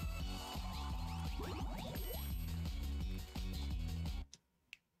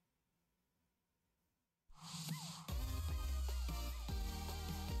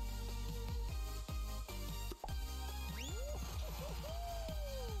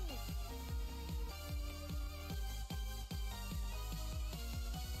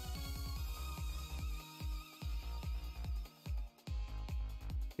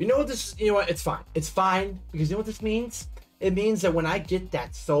 You know what this, you know what, it's fine. It's fine, because you know what this means? It means that when I get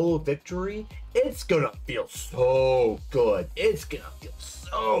that solo victory, it's gonna feel so good. It's gonna feel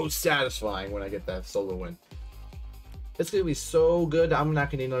so satisfying when I get that solo win. It's gonna be so good, I'm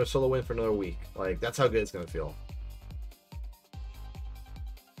not gonna need another solo win for another week. Like, that's how good it's gonna feel.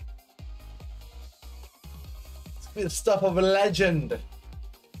 It's gonna be the stuff of a legend.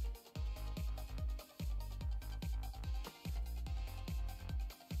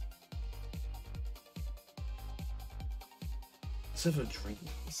 Of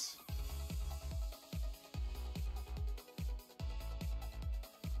dreams.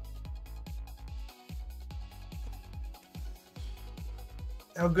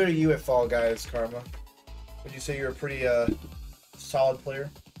 How good are you at Fall Guys, Karma? Would you say you're a pretty solid player,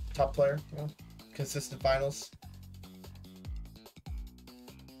 top player, you know? Consistent finals?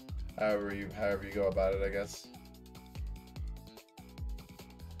 However you go about it, I guess.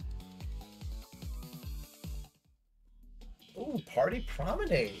 Ooh, party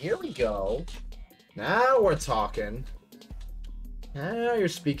promenade. Here we go. Now we're talking. Now you're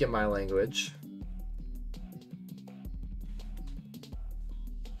speaking my language.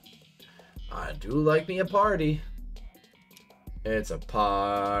 I do like me a party. It's a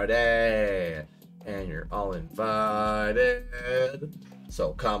party, and you're all invited.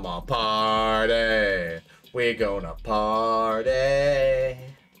 So come on, party. We're gonna party.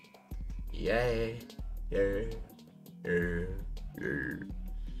 Yay. Yeah.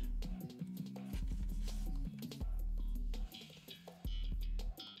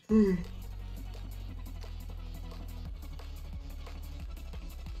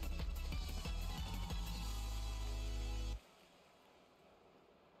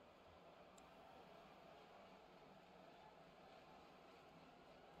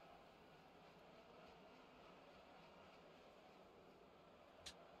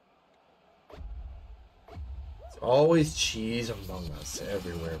 Always cheese among us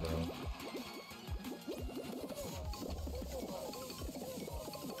everywhere, bro.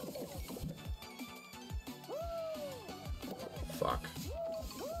 Fuck.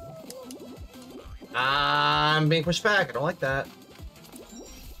 I'm being pushed back. I don't like that.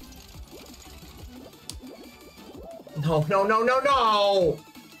 No, no, no, no, no!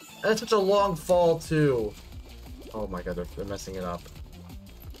 That's such a long fall, too. Oh my god, they're messing it up.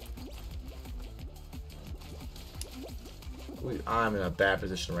 I'm in a bad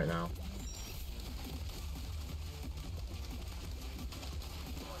position right now.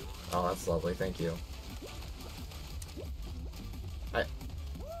 Oh, that's lovely. Thank you.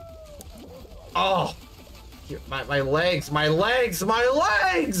 Oh! Here, my legs! My legs! My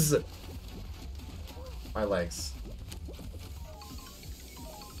legs! My legs.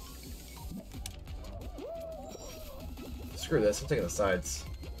 Screw this. I'm taking the sides.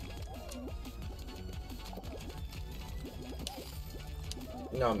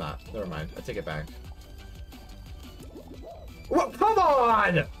 No, I'm not. Never mind. I take it back. What? Come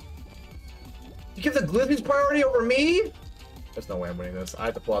on! You give the Glizzies priority over me? There's no way I'm winning this. I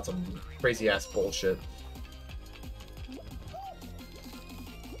have to pull out some crazy ass bullshit.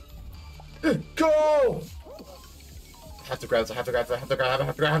 Go! I have to grab this. I have to grab this. I have to grab. I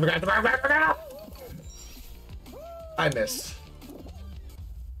have to grab. I have to grab. I have to grab. I have to grab. I missed.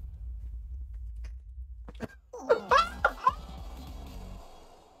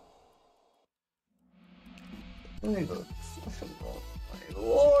 My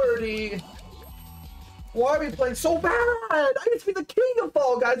lordy! Why are we playing so bad? I used to be the king of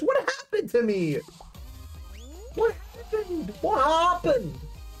Fall Guys. What happened to me? What happened? What happened?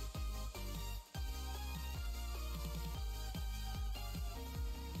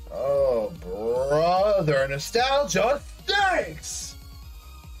 Oh, brother, nostalgia stinks!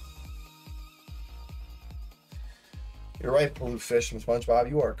 You're right, Blue Fish from SpongeBob.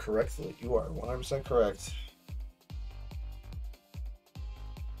 You are correct. You are 100% correct.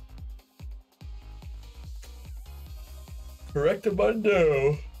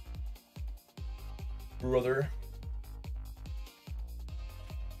 Correctamundo, brother.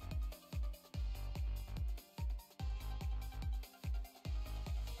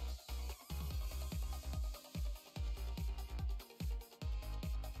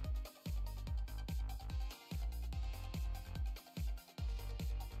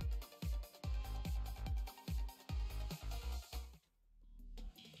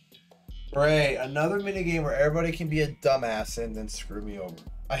 Great, another minigame where everybody can be a dumbass and then screw me over.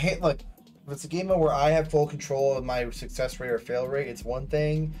 I hate, like, if it's a game where I have full control of my success rate or fail rate, it's one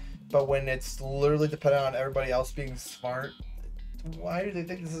thing, but when it's literally dependent on everybody else being smart, why do they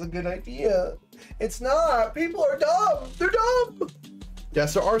think this is a good idea? It's not. People are dumb. They're dumb.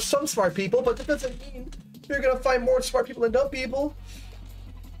 Yes, there are some smart people, but that doesn't mean you're going to find more smart people than dumb people.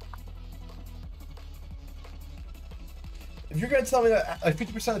 If you're going to tell me that like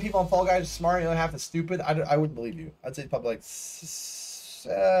 50% of the people on Fall Guys are smart and the other half is stupid, I wouldn't believe you. I'd say probably like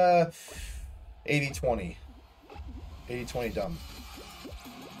 80-20. 80-20 dumb.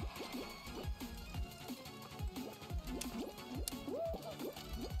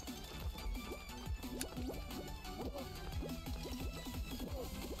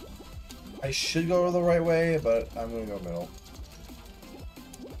 I should go the right way, but I'm going to go middle.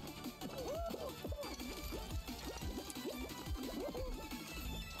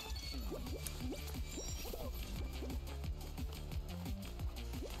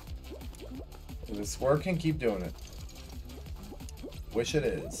 If it's working, keep doing it. Wish it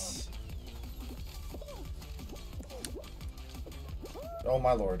is. Oh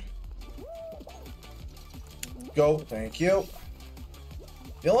my lord. Go, thank you.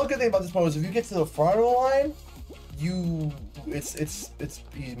 The only good thing about this mode is if you get to the front of the line, it's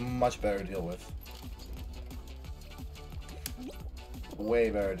much better to deal with. Way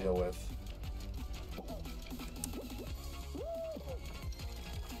better to deal with.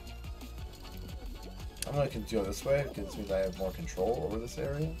 I'm gonna continue this way because this means I have more control over this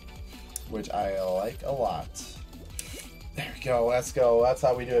area, which I like a lot. There we go. Let's go. That's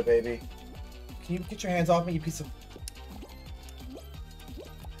how we do it, baby. Can you get your hands off me, you piece of...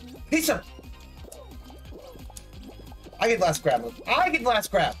 Pizza! I get last grab. I get last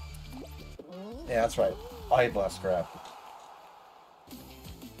grab! Yeah, that's right. I get last grab.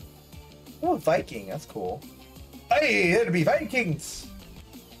 Oh, Viking. That's cool. Hey, it'll be Vikings!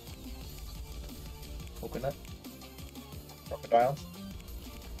 Coconut. Crocodiles.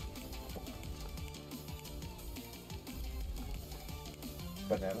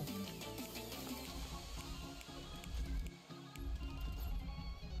 Banana.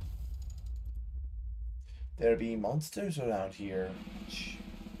 There be monsters around here.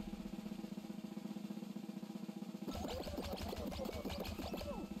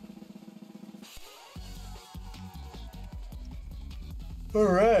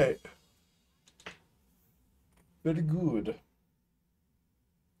 Alright. Very good.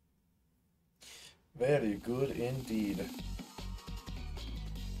 Very good indeed.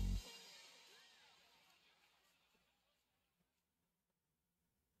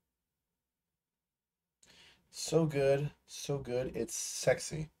 So good, it's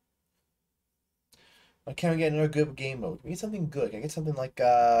sexy. Why can't we get another good game mode? We need something good. Can I get something like,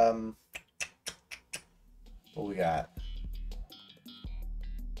 what we got?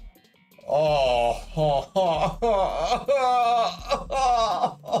 Oh,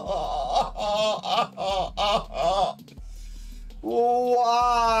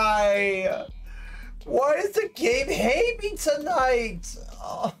 why? Why does the game hate me tonight?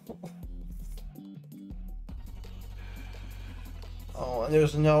 Oh, and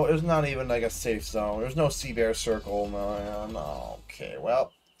there's not even like a safe zone. There's no sea bear circle. No. Okay,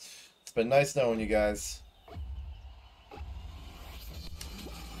 well, it's been nice knowing you guys.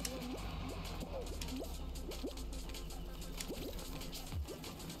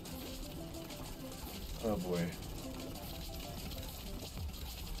 Oh boy.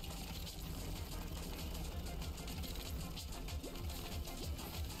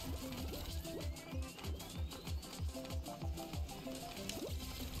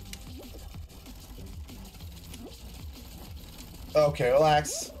 Okay,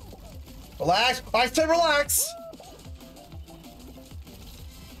 relax. Relax! I said relax!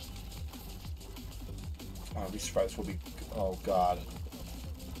 Oh, these sprites will be... Oh, God.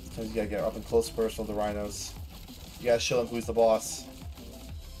 Sometimes you gotta get up and close first with the rhinos. You gotta show them who's the boss.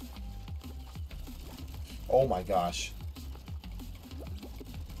 Oh my gosh.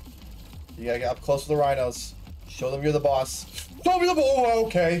 You gotta get up close with the rhinos. Show them you're the boss. Show me the boss! Oh,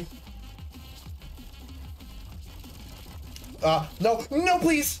 okay. No, no,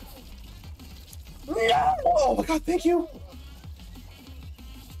 please! No! Oh my god, thank you!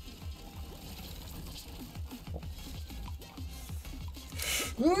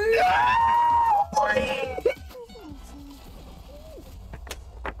 No! Please!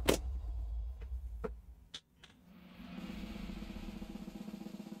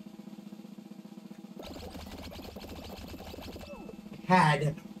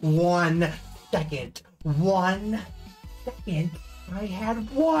 Had 1 second. 1 second. I had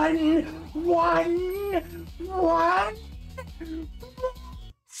one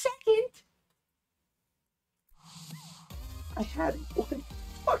second. I had 1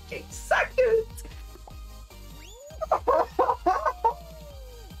 fucking second.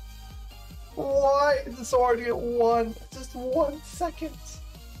 Why is it so hard to get just 1 second?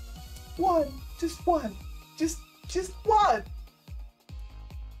 Just one.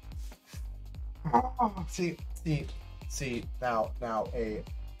 See, now a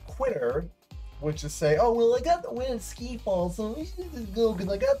quitter would just say, oh, well, I got the win in ski fall, so we should just go,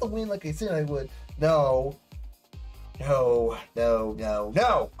 because I got the win like I said I would. No. I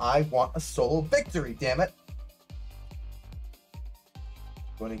want a solo victory, damn it. I'm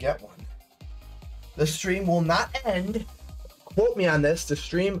going to get one. The stream will not end. Quote me on this. The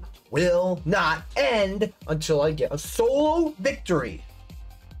stream will not end until I get a solo victory.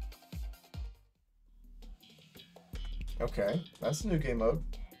 Okay, that's a new game mode.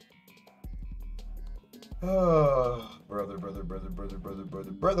 Oh, brother.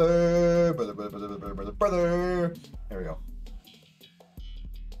 There we go.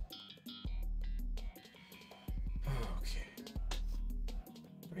 Okay.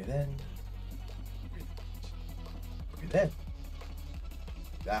 Breathe in. Breathe in.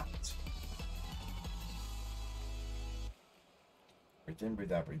 Breathe out. Breathe in,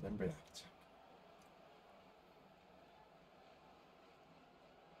 breathe out, breathe in, breathe out.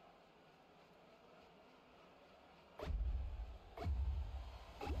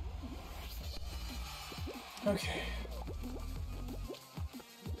 Okay.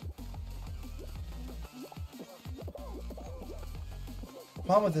 The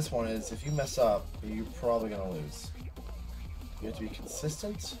problem with this one is if you mess up, you're probably gonna lose. You have to be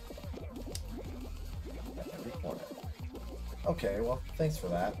consistent at every corner. Okay, well, thanks for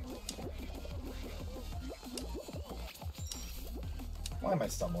that. Why am I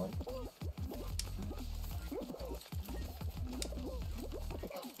stumbling?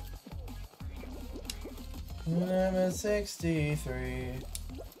 Number 63.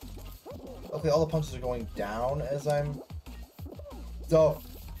 Okay, all the punches are going down as I'm... Oh.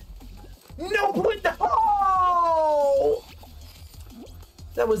 No, but no!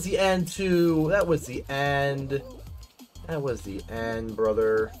 That was the end too. That was the end. That was the end,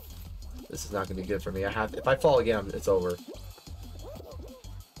 brother. This is not gonna be good for me. If I fall again, it's over.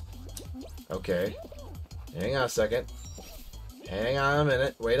 Okay. Hang on a second. Hang on a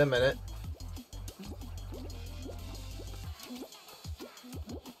minute. Wait a minute.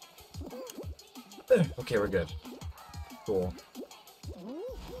 Okay, we're good. Cool.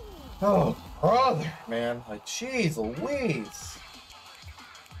 Oh, brother, man. Like, jeez Louise.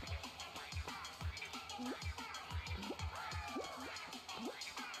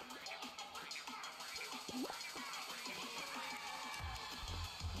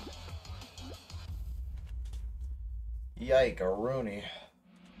 Yike, a Rooney.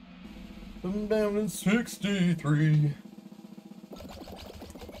 I'm down in 63.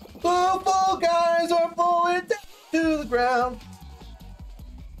 The Fall Guys are falling down to the ground.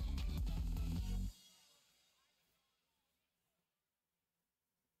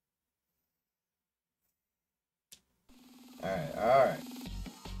 Alright, alright.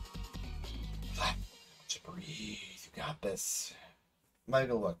 Just breathe. You got this. I'm not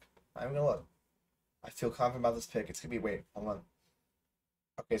even gonna look. I'm not even gonna look. I feel confident about this pick. It's gonna be, wait, hold on.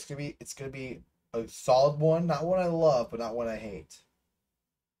 Okay, it's gonna be a solid one. Not one I love, but not one I hate.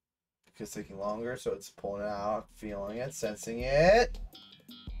 It's taking longer, so it's pulling it out, feeling it, sensing it.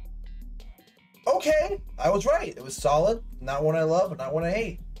 Okay, I was right. It was solid. Not one I love, but not one I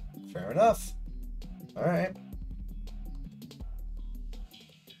hate. Fair enough. All right.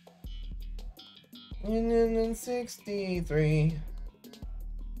 And then 63.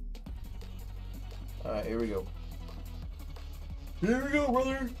 All right, here we go. Here we go,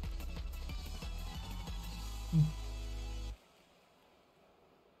 brother.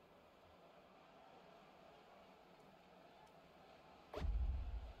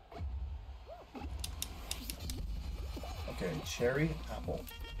 Okay, cherry, apple.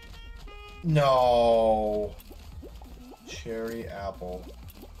 No. Cherry, apple.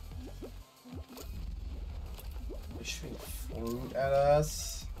 They're shooting fruit at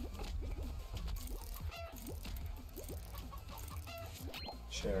us.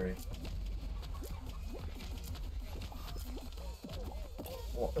 Cherry.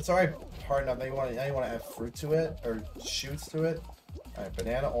 Well, it's alright hard enough. Now you want to add fruit to it or shoots to it. All right,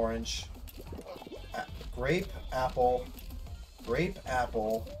 banana, orange, grape, apple, grape,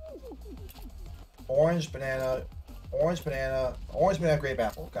 apple, orange, banana, orange, banana, orange, banana, grape,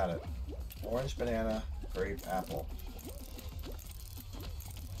 apple. Got it. Orange, banana, grape, apple,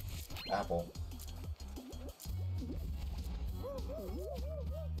 apple.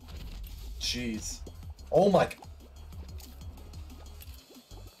 Jeez. Oh my.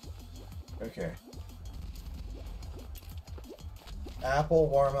 Okay. Apple,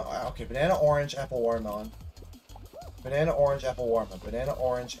 watermelon. Okay, banana, orange, apple, watermelon. Banana, orange, apple, watermelon. Banana,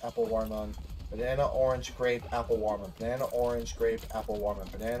 orange, apple, watermelon. Banana, orange, grape, apple, watermelon. Banana, orange, grape, apple,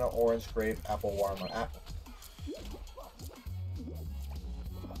 watermelon. Banana, orange, grape, apple, watermelon. Apple.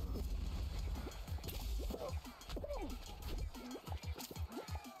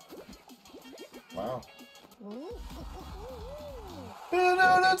 Wow.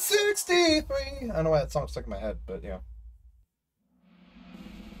 Banana 63. I don't know why that song stuck in my head, but yeah.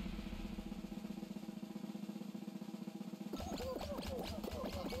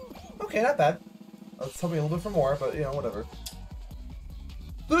 Okay, not bad. Let's tell me a little bit for more, but you know, whatever.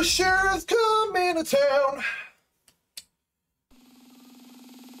 The sheriff's coming to town.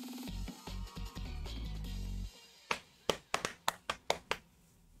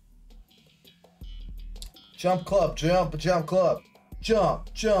 Jump club, jump, jump club.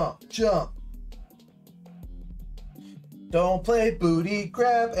 Jump, jump, jump. Don't play booty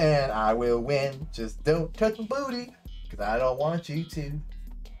grab and I will win. Just don't touch my booty, cause I don't want you to.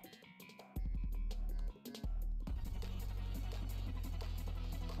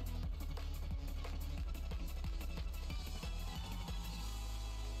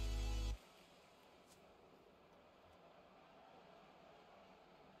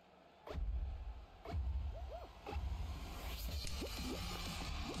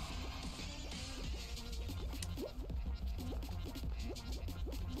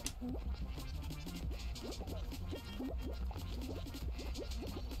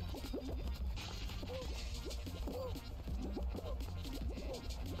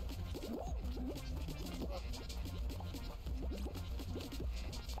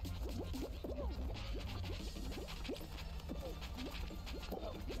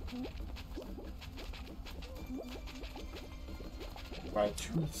 Right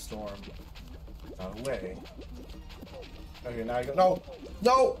to the storm. Away. Okay, now I go. No!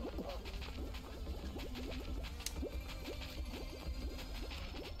 No!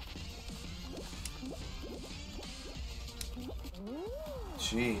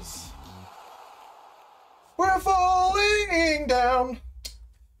 Jeez. We're falling down.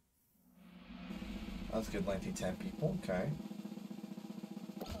 That's good, lengthy 10 people. Okay.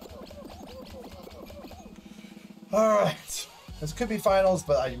 Alright. This could be finals,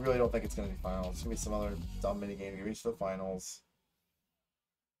 but I really don't think it's going to be finals. It's going to be some other dumb minigame to reach the finals.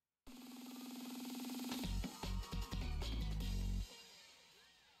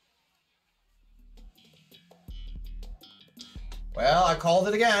 Well, I called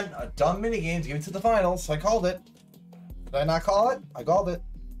it again. A dumb minigame to get me to the finals. I called it. Did I not call it? I called it.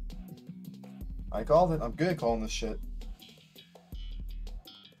 I called it. I'm good at calling this shit.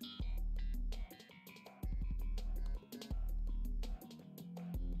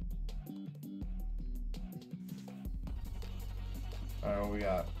 Alright, what we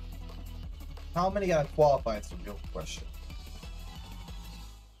got? How many gotta qualify? It's a real question.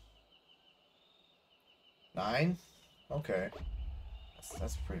 9? Okay.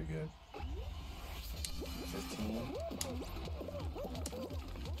 That's pretty good. 15.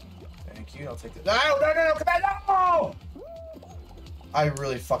 Thank you. I'll take that. No, no, no, no, come back, no! I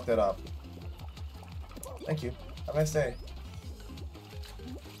really fucked that up. Thank you. Have a nice day.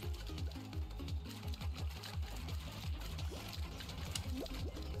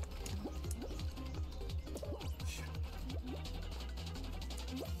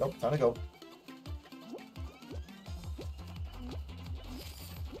 Nope, time to go.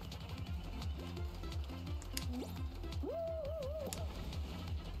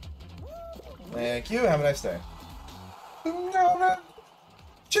 Thank you. Have a nice day.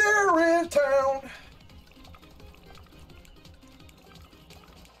 Sherrif Town.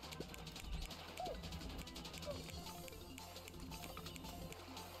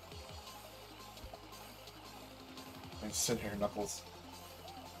 I'm sitting here, Knuckles.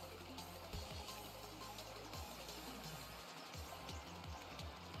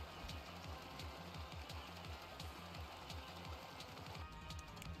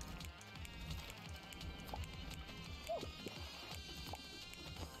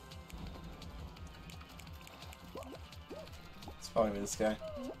 Probably this guy.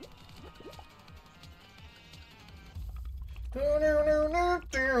 Of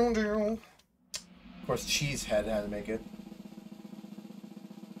course, Cheesehead had to make it.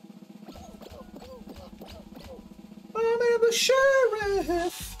 I'm the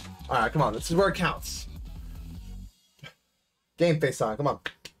Sherrif. All right, come on. This is where it counts. Game face on. Come on.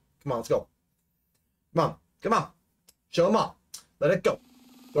 Come on, let's go. Come on. Come on. Show them all. Let it go.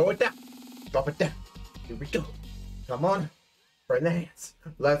 Throw it down. Drop it down. Here we go. Come on. Right in the hands.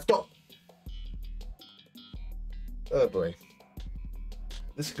 Let's go. Oh boy.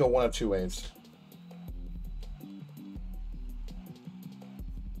 This could go one of two ways.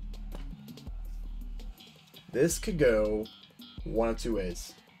 This could go one of two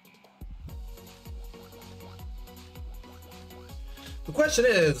ways. The question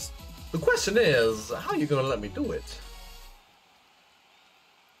is, how are you gonna let me do it?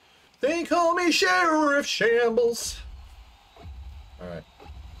 They call me Sheriff Shambles. Alright.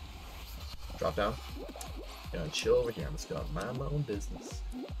 Drop down. Gonna chill over here. I'm just gonna mind my own business.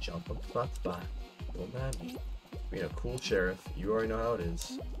 Jump up spot to spot. Don't mind me. Being a cool sheriff. You already know how it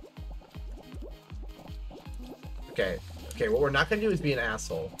is. Okay. Okay, what we're not gonna do is be an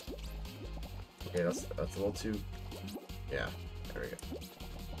asshole. Okay, that's a little too... Yeah. There we go.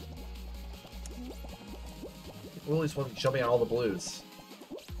 Willie's supposed to be jumping on all the blues.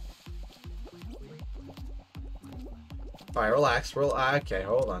 Alright, relax. Okay,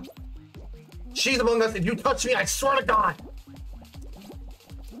 hold on. She's among us. If you touch me, I swear to God!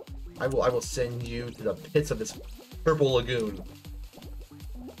 I will send you to the pits of this purple lagoon.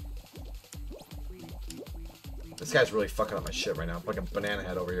 This guy's really fucking up my shit right now. I'm fucking banana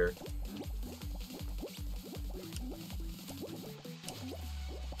head over here.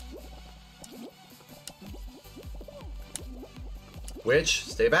 Witch,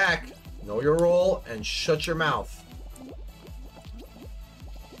 stay back. Know your role and shut your mouth.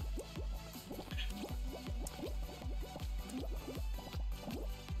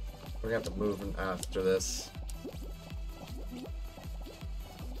 We're gonna have to move after this.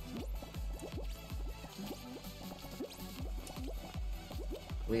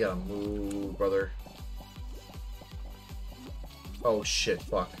 We gotta move, brother. Oh shit,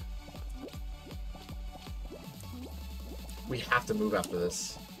 fuck. We have to move after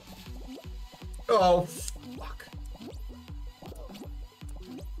this. Oh, fuck.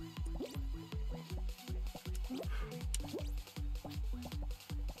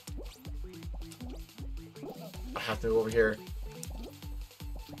 I have to go over here.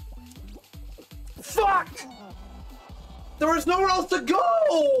 Fuck! There was nowhere else to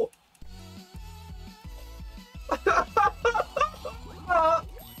go!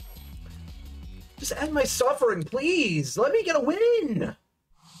 Just end my suffering, please! Let me get a win!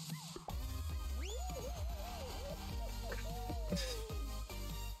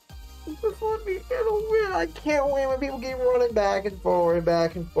 Just let me get a win! I can't win when people keep running back and forward,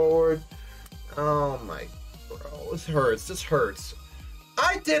 back and forward. Oh my... Bro, this hurts. This hurts.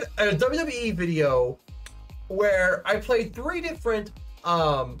 I did a WWE video where I played 3 different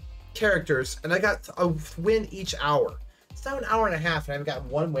characters, and I got a win each hour. It's now an hour and a half, and I've got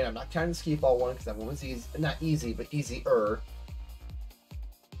 1 win. I'm not counting the ski fall one because that one was easy, not easy, but easier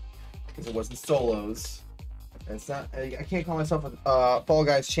because it wasn't solos. And it's not. I can't call myself a Fall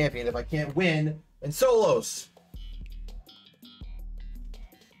Guys champion if I can't win in solos.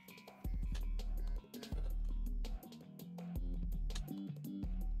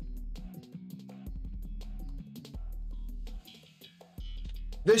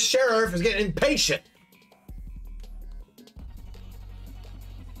 This sheriff is getting impatient.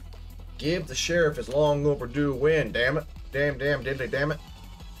 Give the sheriff his long overdue win, damn it. Damn, diddly, damn it.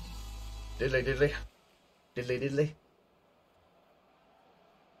 Diddly, diddly. Diddly, diddly.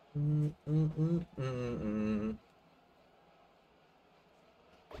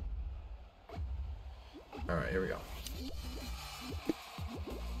 Alright, here we go.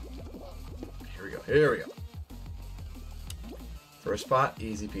 Here we go. First spot,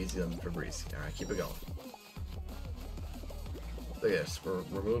 easy peasy on Fabrice. Alright, keep it going. Look at this. We're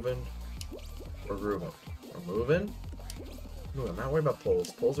moving. We're grooving. We're moving. Ooh, I'm not worried about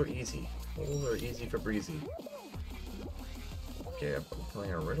poles. Poles are easy. Poles are easy for breezy. Okay, I'm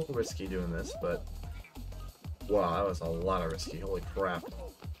playing a little risky doing this, but... Wow, that was a lot of risky. Holy crap.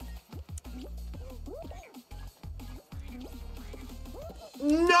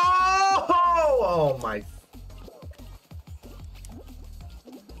 No! Oh my...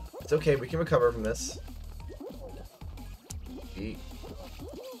 It's okay, we can recover from this.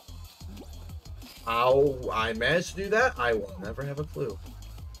 How I managed to do that, I will never have a clue.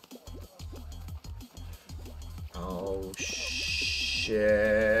 Oh,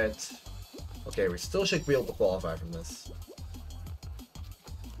 shit. Okay, we still should be able to qualify from this.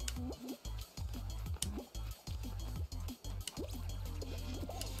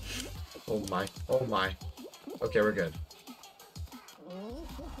 Oh my, oh my. Okay, we're good.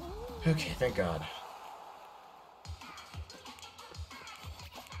 Okay, thank God.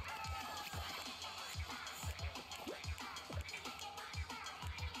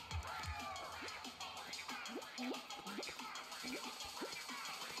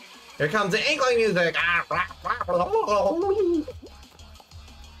 Here comes the inkling music!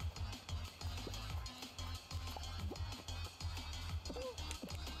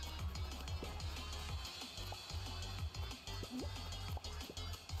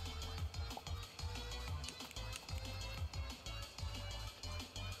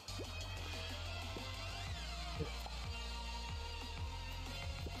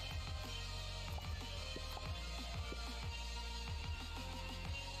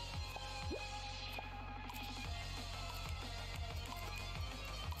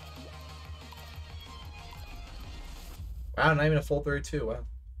 Wow, not even a full 32. Wow.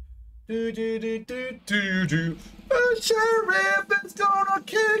 Do do do do do do. A sheriff is gonna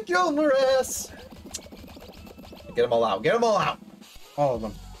kick your ass. Get them all out. Get them all out. All of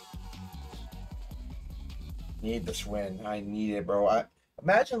them. Need this win. I need it, bro.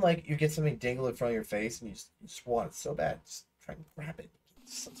 Imagine like you get something dangle in front of your face and you just want it so bad. Just try and grab it.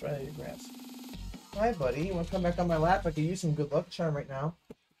 It's right at your grasp. Hi, buddy. You want to come back on my lap? I could use some good luck charm right now.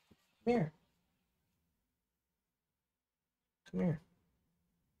 Come here. Come here.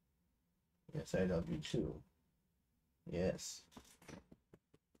 Yes, I love you too. Yes.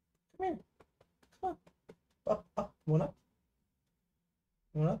 Come here. Come on. Up, up. One up.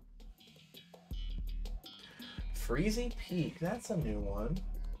 One up. Freezy Peak. That's a new one.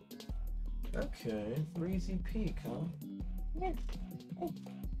 Okay. Freezy Peak, huh? Come here.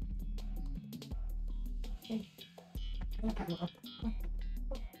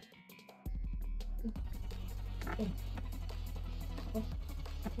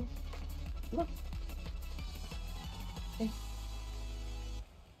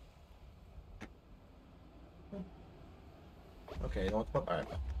 Okay, you don't want to pop.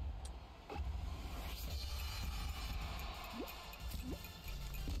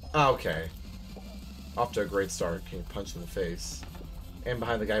 Alright. Okay. Off to a great start. Getting punched in the face. And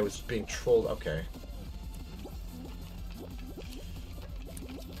behind the guy was being trolled. Okay.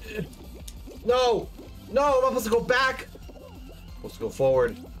 No! No! I'm supposed to go back! I'm supposed to go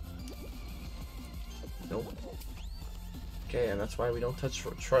forward. Nope. Okay, and that's why we don't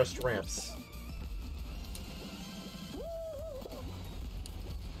trust ramps.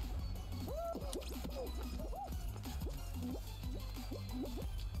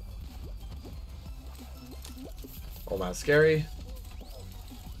 Oh man, scary.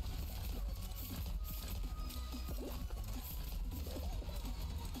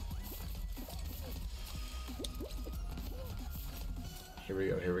 Here we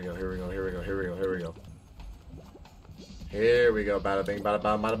go, here we go, here we go, here we go, here we go, here we go. Here we go, bada bing, bada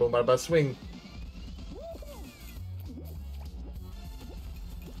bada, bada boom, bada bada, swing.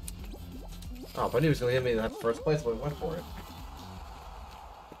 Oh, if I knew he was gonna get me in that first place, but I went for it.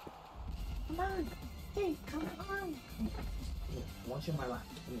 Come on, hey, come on. Want you in my lap.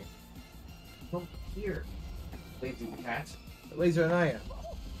 Come here. Come here, lazy cat. Lazier than I am.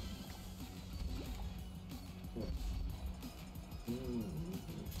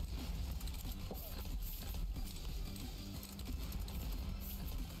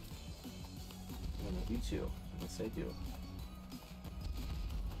 You too. Yes, I do.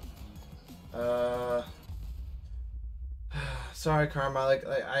 Sorry, Karma. Like,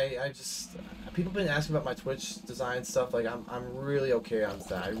 I just people been asking about my Twitch design stuff. Like, I'm really okay on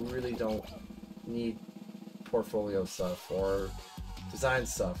that. I really don't need portfolio stuff or design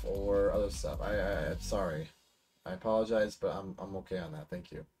stuff or other stuff. I'm sorry. I apologize, but I'm okay on that.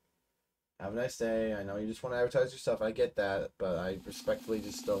 Thank you. Have a nice day. I know you just want to advertise your stuff. I get that, but I respectfully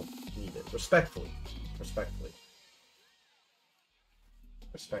just don't need it. Respectfully. Respectfully.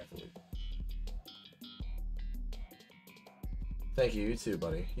 Respectfully. Thank you. You too,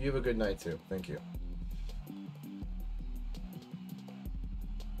 buddy. You have a good night, too. Thank you.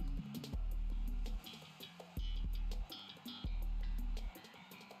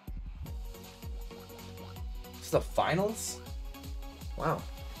 This is the finals? Wow.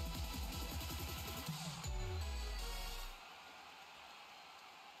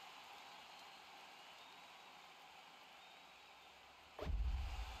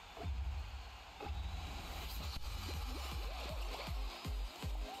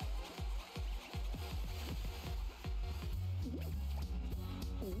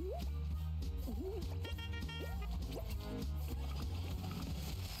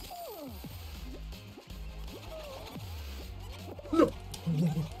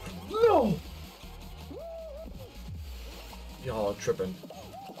 No! Y'all are tripping.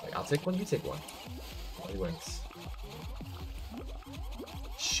 Like, I'll take one, you take one. He wins.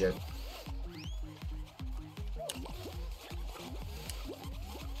 Shit.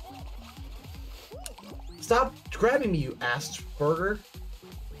 Stop grabbing me, you ass burger.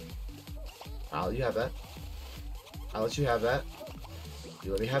 I'll let you have that. I'll let you have that.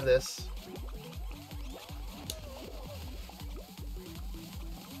 You let me have this.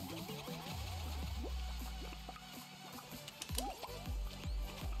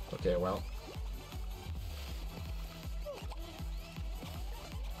 Okay, well.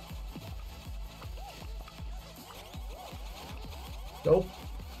 Nope.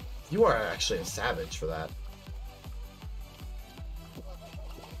 You are actually a savage for that.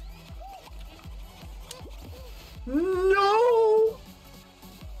 No!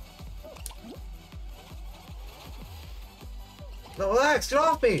 No, relax, get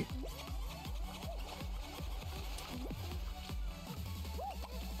off me!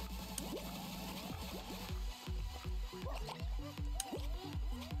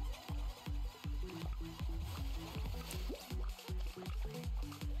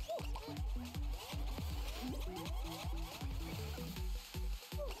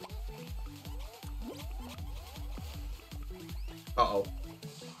 Uh-oh.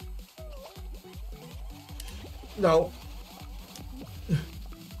 No.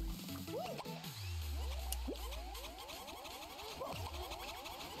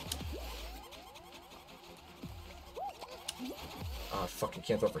 Oh, I fucking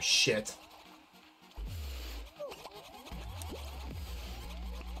can't throw for shit.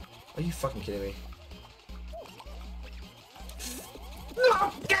 Are you fucking kidding me?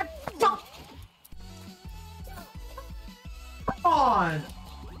 No! Get fuck! Come on!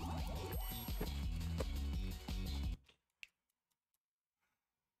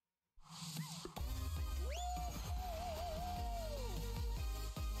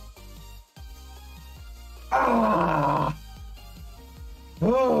 Ah!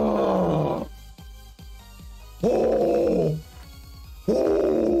 Oh! Oh!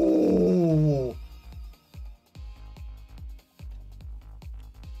 Oh!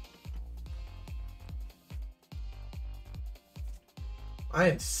 I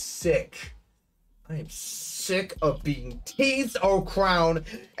am sick. I am sick of being teased or crowned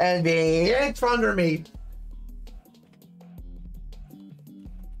and being yanked from under me.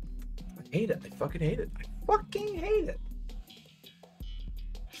 hate it. I fucking hate it. I fucking hate it.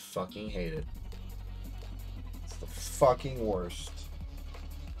 I fucking hate it. It's the fucking worst.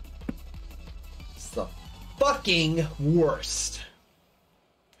 It's the fucking worst.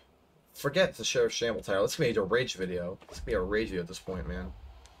 Forget the Sheriff Shamble title. Let's make a rage video. Let's be a rage video at this point, man.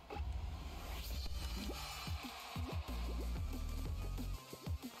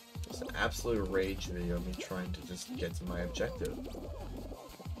 It's an absolute rage video of me trying to just get to my objective.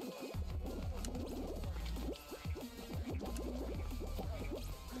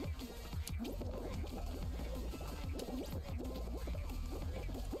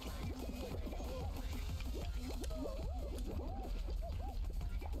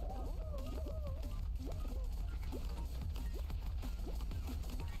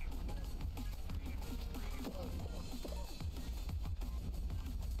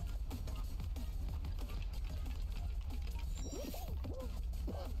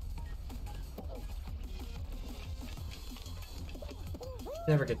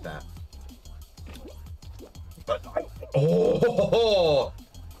 Never get that. But oh,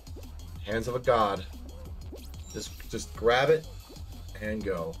 hands of a god. Just grab it and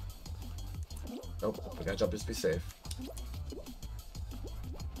go. Nope, we gotta jump just to be safe.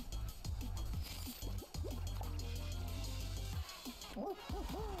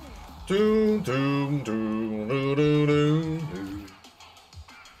 Doom doom doom doo doo doo doo.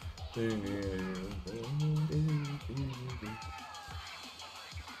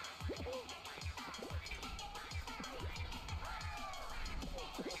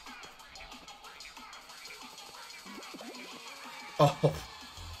 Oh.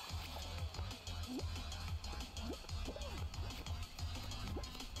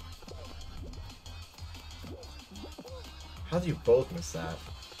 How do you both miss that?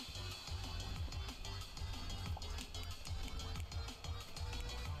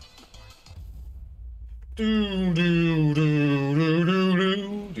 Do do do do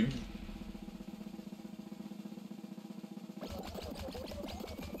do do.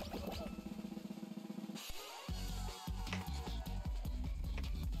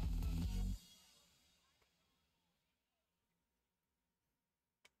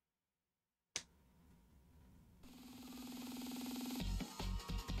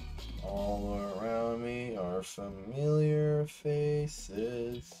 All around me are familiar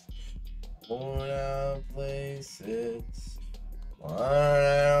faces, worn out places.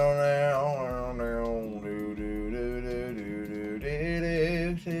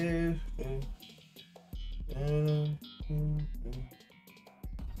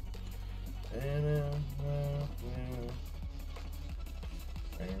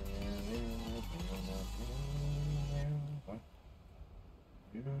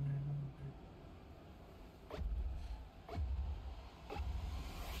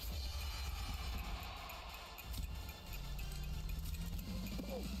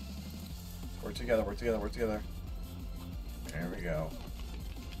 Work together, work together, work together. There we go.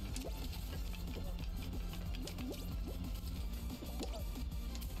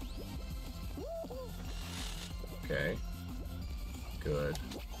 Okay. Good.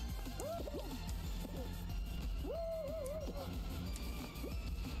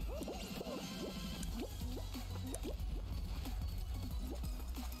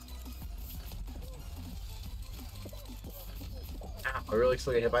 I really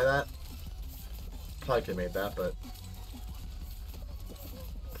still get hit by that? Probably could have made that, but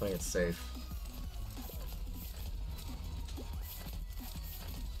playing it safe.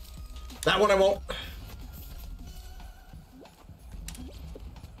 That one I won't.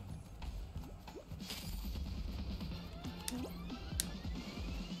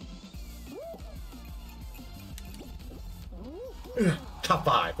 Top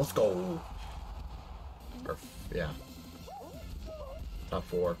 5, let's go. Or, yeah. Top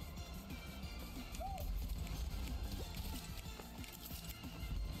 4.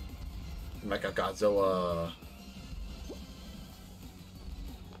 Mecha Godzilla.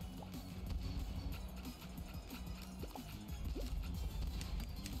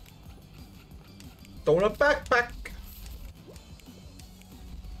 Donut backpack.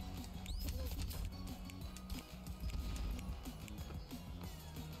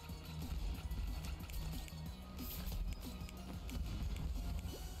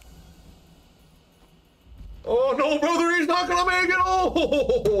 Oh no, brother, he's not gonna make it.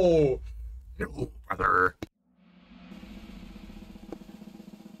 Oh. No, brother.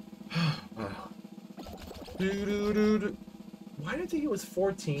 Why did I think it was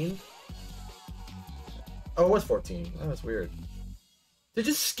 14? Oh, it was 14. That was weird. They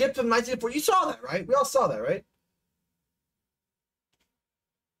just skipped from 19 to 4. You saw that, right? We all saw that, right?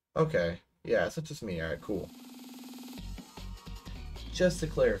 Okay. Yeah, it's not just me. Alright, cool. Just to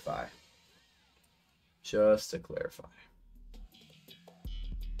clarify. Just to clarify.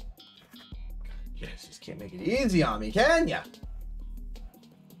 You guys just can't make it easy on me, can ya?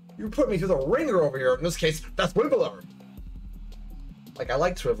 You put me through the ringer over here. In this case, that's Wibbler. Like, I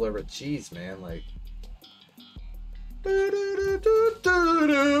like Twibbler, but jeez, man, like... These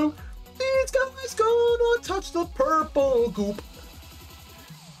guys gonna touch the purple goop.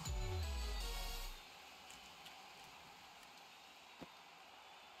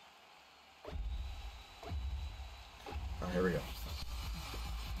 Oh, here we go.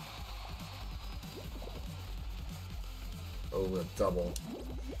 Oh, a double.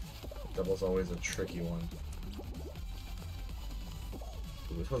 Double's always a tricky one.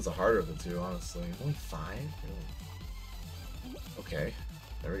 Ooh, this one's the harder of the two, honestly. Only 5? Really? Okay.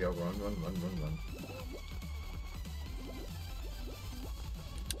 There we go. Run, run, run, run, run.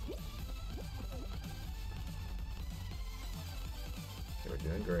 Okay, we're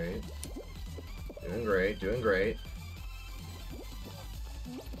doing great. Doing great, doing great.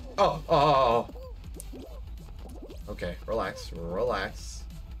 Oh, oh, oh, oh. Okay, relax, relax.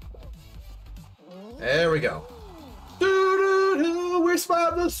 There we go. Doo-doo-doo, we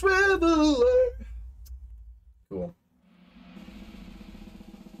spot the swiveler. Cool.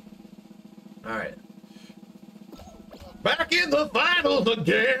 Alright. Back in the finals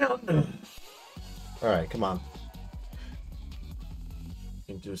again! Alright, come on. You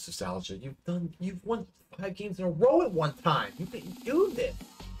can do this nostalgia. You've won 5 games in a row at one time. You can do this.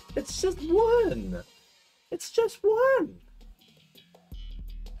 It's just one. It's just one.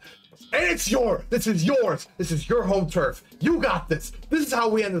 And it's yours. This is yours. This is your home turf. You got this. This is how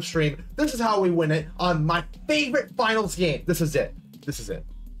we end the stream. This is how we win it on my favorite finals game. This is it. This is it.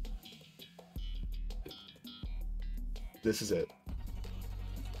 This is it.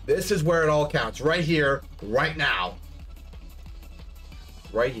 This is where it all counts. Right here, right now.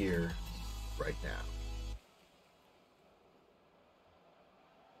 Right here, right now.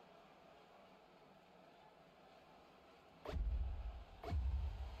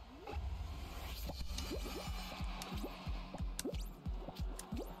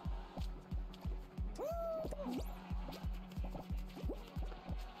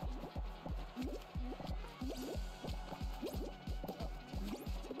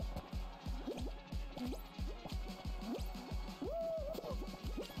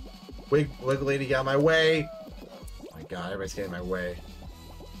 Wig lady got my way. Oh my god, everybody's getting my way.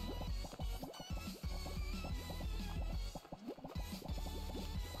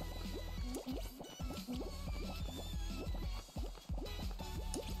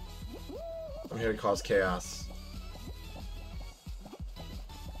 I'm here to cause chaos.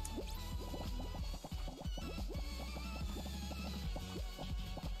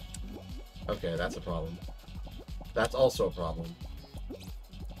 Okay, that's a problem. That's also a problem.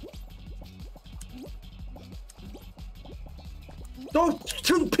 Those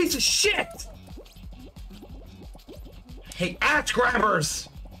two pieces of shit! Hey, axe grabbers!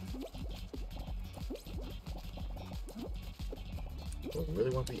 They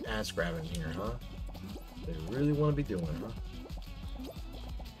really want to be ass grabbing here, huh? They really want to be doing it,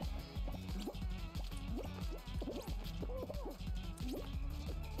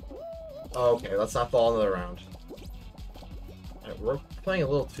 huh? Okay, let's not fall another round. Right, we're playing a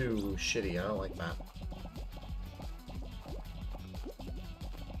little too shitty. I don't like that.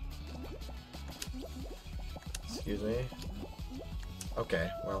 Excuse me. Okay,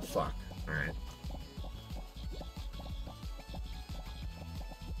 well, fuck. Alright.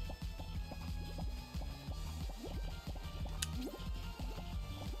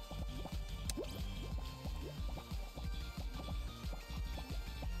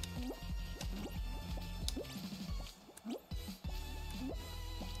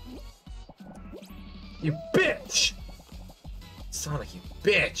 You bitch! Sonic, you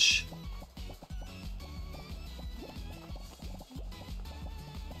bitch!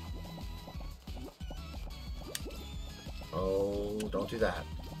 Oh, don't do that.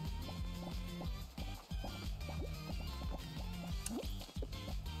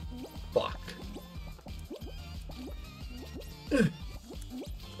 Fuck.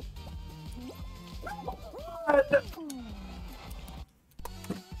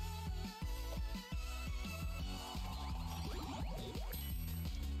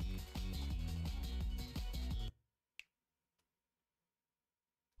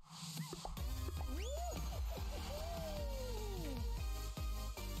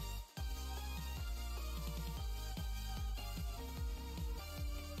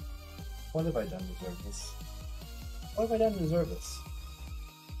 What have I done to deserve this? What have I done to deserve this?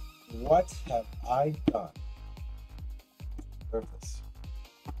 What have I done? Purpose.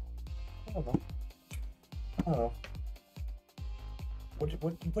 I don't know. I don't know.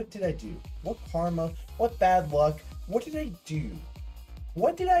 What did I do? What karma? What bad luck? What did I do?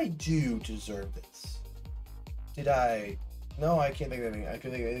 What did I do to deserve this? Did I? No, I can't think of anything. I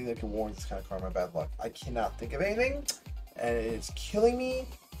can't think of anything that could warrant this kind of karma, bad luck. I cannot think of anything, and it is killing me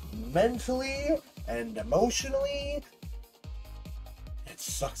mentally and emotionally. It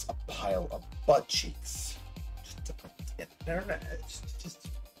sucks a pile of butt cheeks. It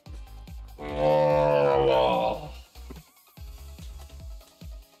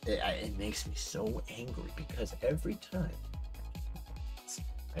makes me so angry because every time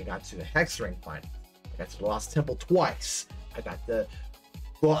I got to the Hex Ring final, I got to the Lost Temple twice, I got the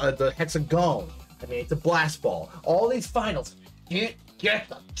Hexagon, I made the Blast Ball, all these finals, can't get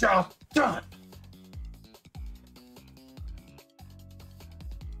the job done.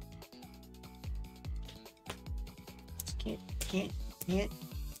 Can't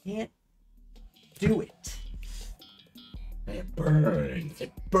do it. And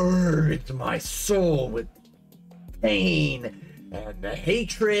it burns my soul with pain and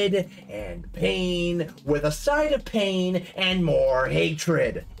hatred and pain with a side of pain and more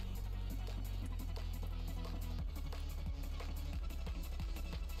hatred.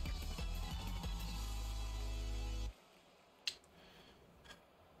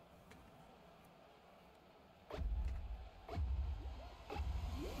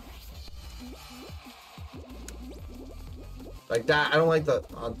 Like that, I don't like the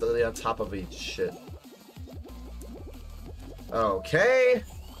on top of each shit. Okay.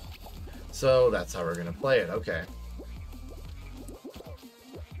 So that's how we're gonna play it, okay.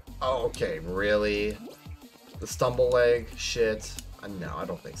 Oh, okay, really? The stumble leg shit? No, I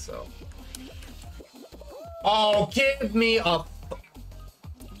don't think so. Oh, give me a...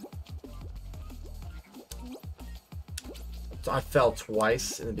 I fell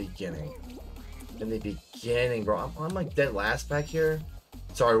twice in the beginning. In the beginning, bro. I'm like dead last back here.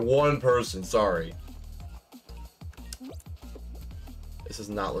 Sorry, one person, sorry. This is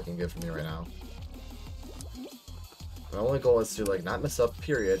not looking good for me right now. My only goal is to like not mess up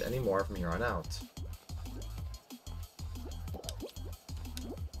period anymore from here on out.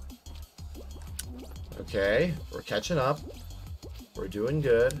 Okay, we're catching up. We're doing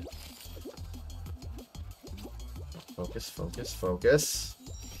good. Focus, focus, focus.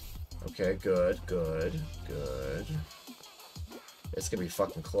 Okay, good, good, good. It's gonna be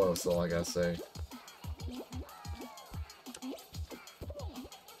fucking close, all I gotta say.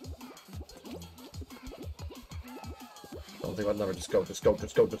 Don't think about the number, just go, just go,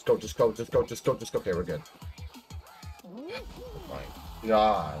 just go, just go, just go, just go, just go, just go. Okay, we're good. Oh my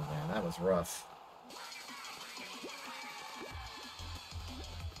god, man, that was rough.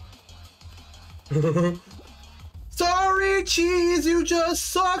 Sorry, cheese, you just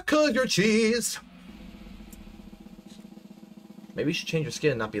suck 'cause you're cheese. Maybe you should change your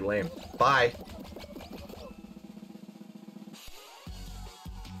skin and not be lame. Bye.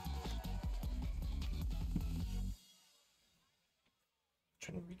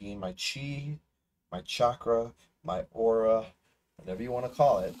 Trying to regain my chi, my chakra, my aura, whatever you want to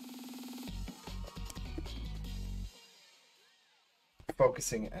call it.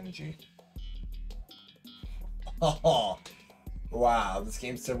 Focusing energy. Oh, wow, this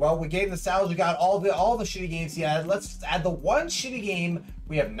game said, well, we gave Nostalgia God all the shitty games he had. Let's just add the one shitty game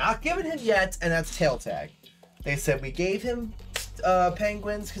we have not given him yet, and that's Tail Tag. They said we gave him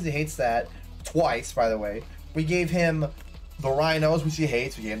Penguins because he hates that. Twice, by the way. We gave him the Rhinos, which he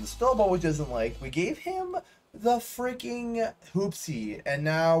hates. We gave him the Snowball, which he doesn't like. We gave him the freaking Hoopsie. And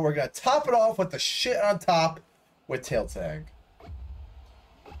now we're going to top it off with the shit on top with Tail Tag.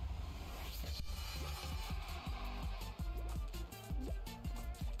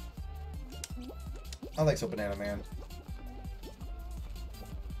 I like so, Banana Man.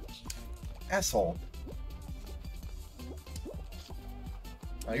 Asshole.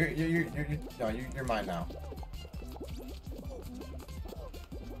 No, you're mine now.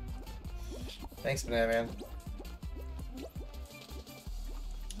 Thanks, Banana Man.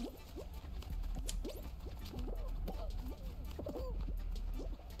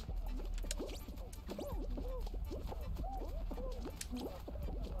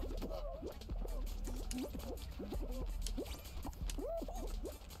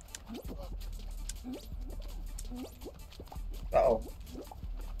 Uh-oh.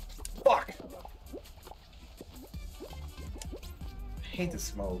 Fuck! I hate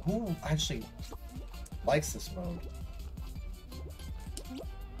this mode. Who actually likes this mode?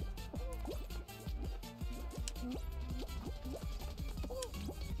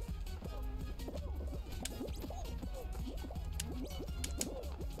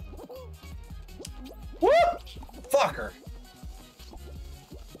 motherfucker!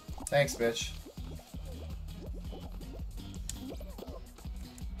 Thanks, bitch.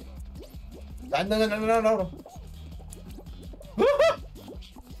 No.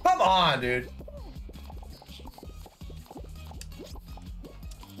 Come on, dude.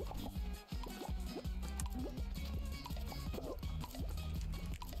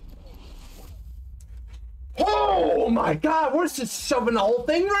 Oh my god, we're just shoving the whole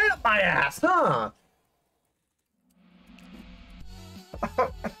thing right up my ass, huh?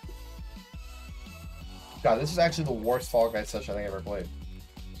 God, this is actually the worst Fall Guys session I think I ever played.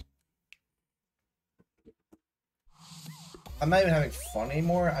 I'm not even having fun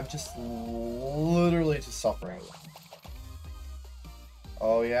anymore. I'm just literally just suffering.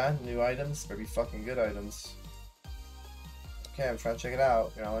 Oh yeah, new items. Better be fucking good items. Okay, I'm trying to check it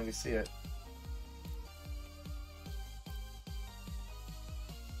out. You're not letting me see it.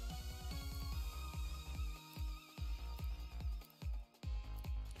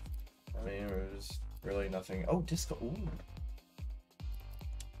 I mean, there's really nothing. Oh, disco. Ooh.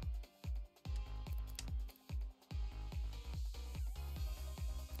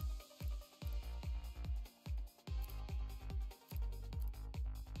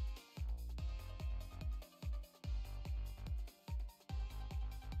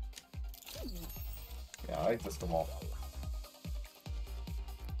 Yeah, I like disco ball.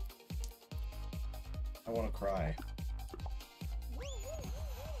 I want to cry.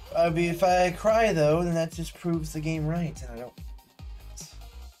 If I cry though, then that just proves the game right, and I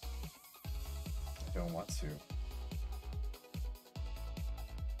don't want to.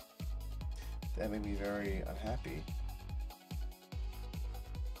 That made me very unhappy.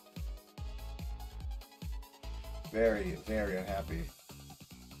 Very, very unhappy.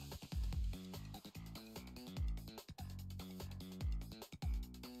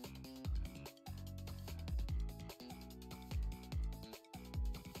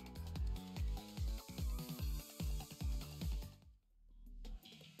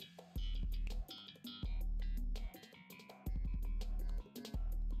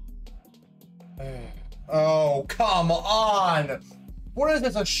 Oh, come on! What is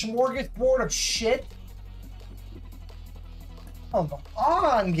this, a smorgasbord of shit? Come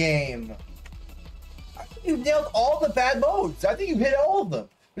on, game! I think you nailed all the bad modes. I think you hit all of them.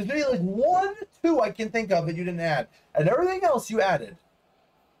 There's maybe like 1, 2 I can think of that you didn't add. And everything else you added.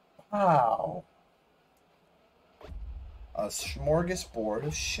 Wow. A smorgasbord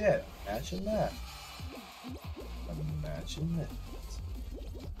of shit. Imagine that. Imagine that.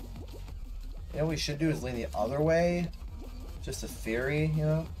 You know what we should do is lean the other way. Just a theory, you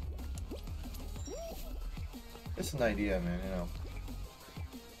know? Just an idea, man, you know.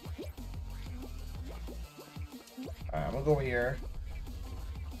 Alright, I'm gonna go over here.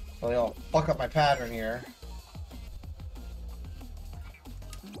 So I'll fuck up my pattern here.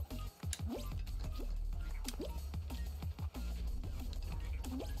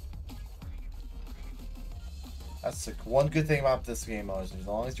 That's the one good thing about this game, is as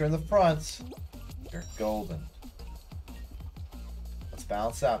long as you're in the front, you're golden. Let's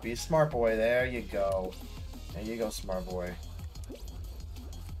balance out. Be a smart boy. There you go. There you go, smart boy.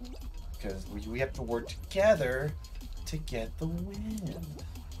 Because we have to work together to get the win.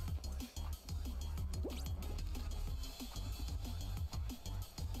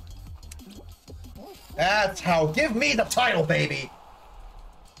 That's how. Give me the title, baby.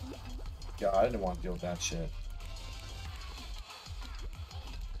 God, I didn't want to deal with that shit.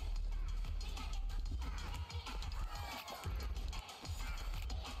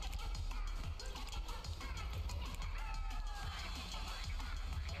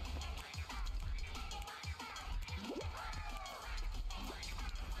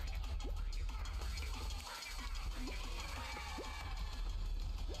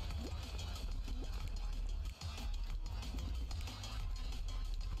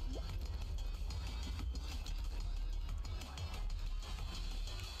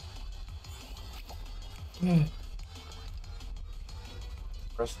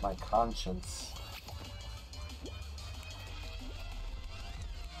 Rest my conscience.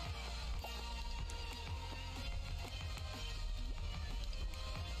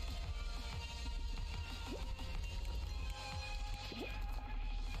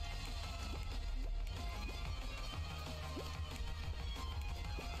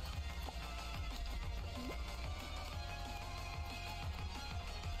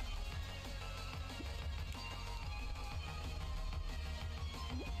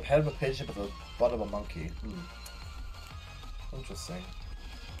 The head of a pigeon but the butt of a monkey. Interesting.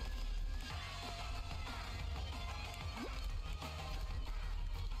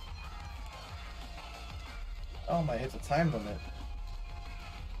 Oh, might hit the time limit.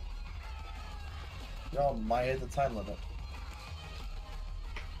 Y'all might hit the time limit.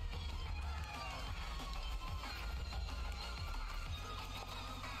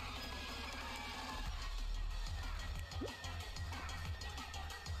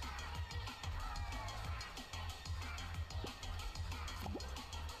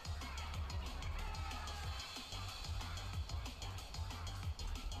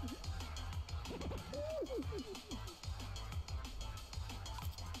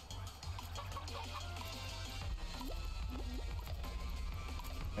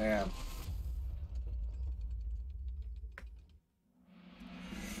 Damn.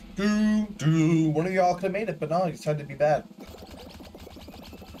 One of y'all could have made it, but no, you decided to be bad.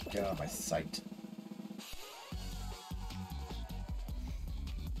 Get out of my sight.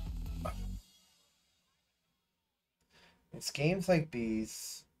 It's games like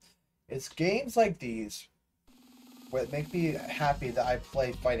these. It's games like these what make me happy that I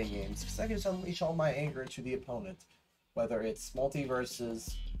play fighting games, because I can just unleash all my anger to the opponent. Whether it's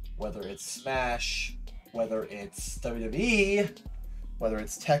multiverses, whether it's Smash, whether it's WWE, whether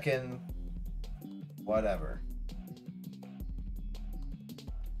it's Tekken, whatever.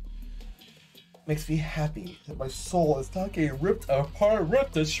 Makes me happy that my soul is not getting ripped apart,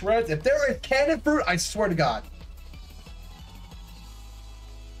 ripped to shreds. If there is cannon fruit, I swear to God.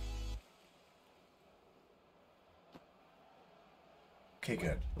 Okay,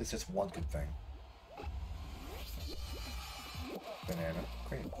 good. At least that's one good thing. Banana,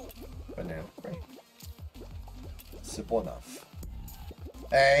 great. Banana, great. Simple enough.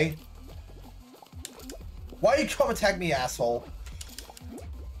 Hey! Why you come attack me, asshole?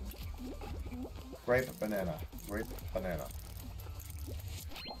 Grape, banana. Grape, banana.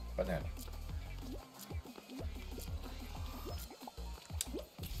 Banana.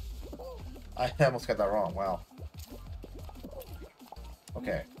 I almost got that wrong, wow.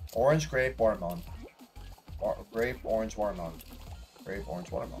 Okay. Orange, grape, watermelon. Grape, orange, watermelon. Grape,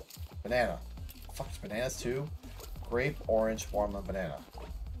 orange, watermelon. Banana. Fuck, it's bananas too? Grape, orange, watermelon, banana.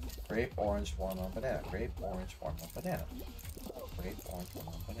 Grape, orange, watermelon, banana. Grape, orange, watermelon, banana. Grape, orange,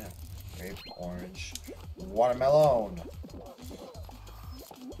 watermelon, banana. Grape, orange, watermelon.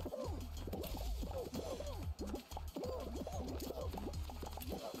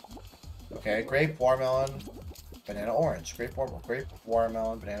 Okay, grape, watermelon, banana, orange. Grape,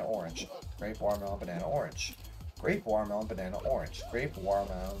 watermelon, banana, orange. Grape, watermelon, banana, orange. Grape, watermelon, banana, orange. Grape,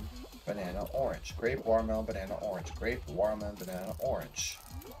 watermelon, banana, orange. Grape, watermelon, banana, orange. Grape, watermelon, banana, orange.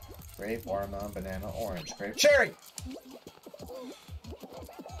 Grape, watermelon, banana, orange. Grape, cherry!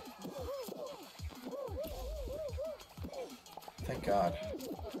 Thank God.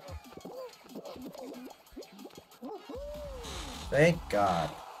 Thank God.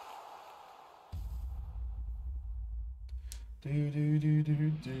 Do.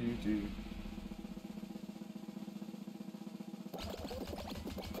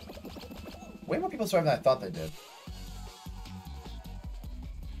 Way more people survive than I thought they did.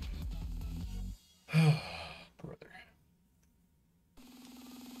 Brother.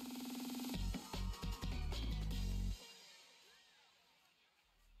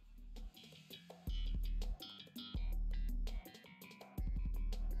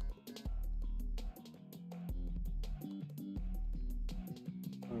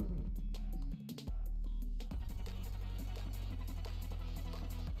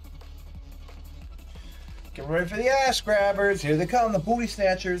 Get ready for the ass grabbers. Here they come, the booty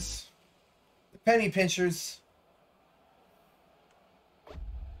snatchers. The penny pinchers.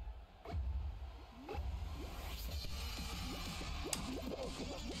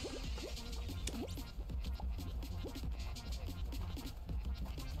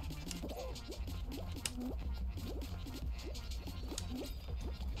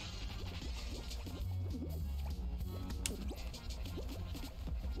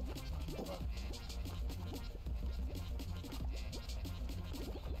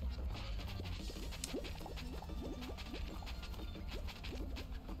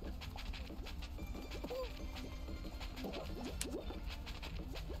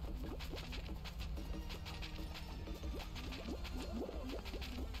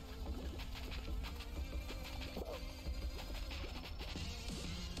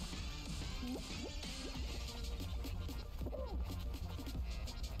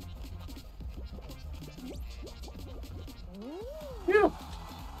 Phew.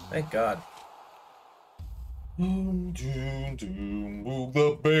 Thank God. Move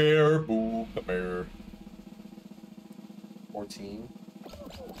the bear, move the bear. 14.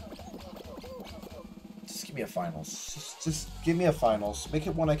 Just give me a finals. Just give me a finals. Make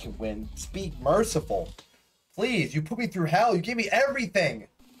it one I can win. Just be merciful. Please, you put me through hell. You gave me everything.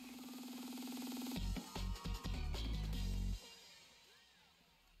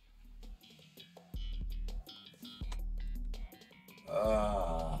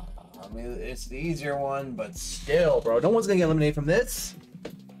 I mean, it's the easier one, but still, bro. No one's gonna get eliminated from this.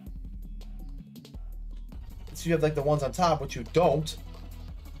 So you have like the ones on top, which you don't.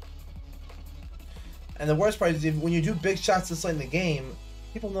 And the worst part is when you do big shots this late in the game,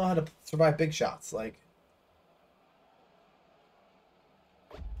 people know how to survive big shots. Like,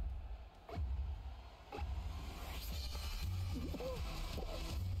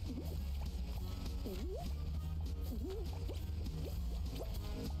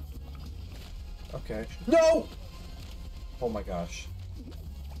 okay. No! Oh my gosh.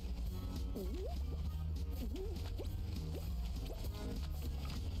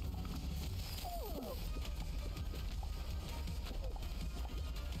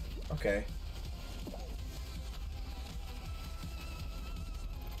 Okay.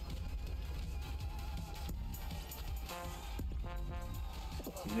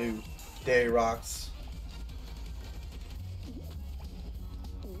 New day rocks.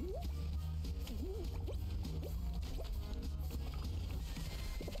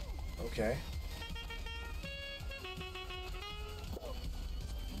 Okay.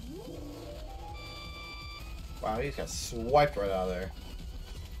 Wow, he just got swiped right out of there.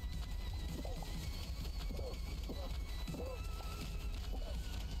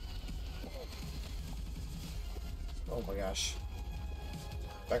 Oh my gosh.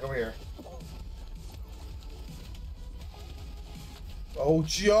 Back over here. Oh,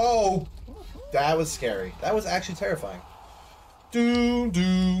 Joe! That was scary. That was actually terrifying. Doom,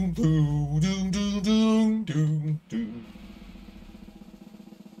 doom, doom, doom, doom, doom, doom, doom.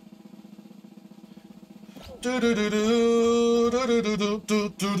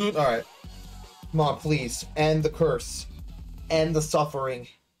 Alright. Come on, please. End the curse. End the suffering.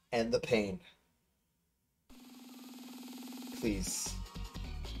 End the pain. Please.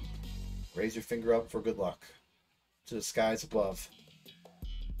 Raise your finger up for good luck. To the skies above.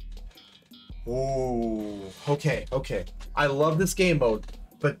 Ooh. Okay, okay. I love this game mode,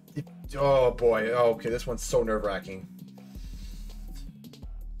 but... oh boy. Oh, okay, this one's so nerve-wracking.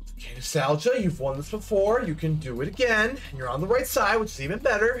 Okay, Nostalgia, you've won this before. You can do it again. And you're on the right side, which is even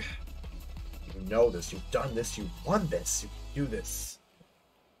better. You know this. You've done this. You've won this. You can do this.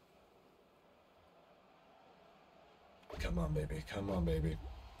 Come on, baby. Come on, baby.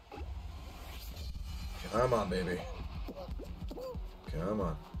 Come on, baby. Come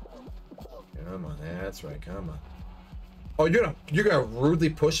on. Come on. That's right. Come on. Oh, you're gonna rudely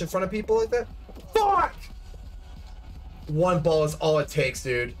push in front of people like that? Fuck! One ball is all it takes,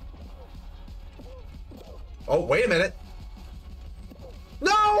 dude. Oh, wait a minute.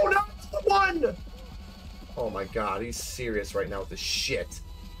 No, not the one! Oh my god, he's serious right now with this shit.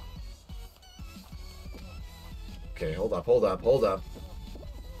 Okay, hold up, hold up, hold up.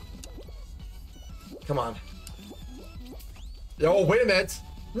 Come on. Oh, wait a minute.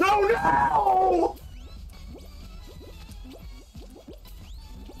 No, no!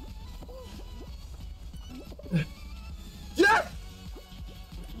 Yes!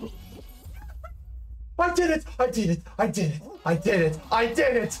 I did it! I did it! I did it! I did it! I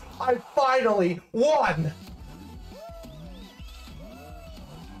did it! I finally won!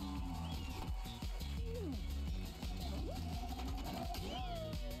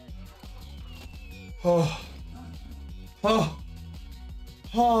 Oh. Oh.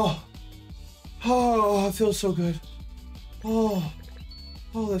 Oh. Oh, it feels so good. Oh.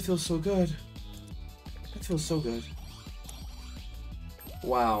 Oh, that feels so good. That feels so good.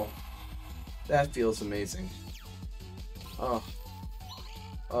 Wow. That feels amazing. Oh.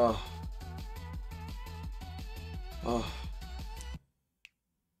 Oh. Oh.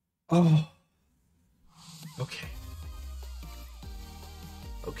 Oh. Okay.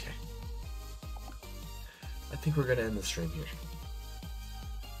 Okay. I think we're gonna end the stream here.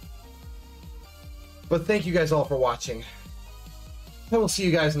 But thank you guys all for watching. And we'll see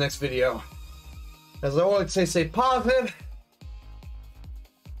you guys next video. As I always say, stay positive.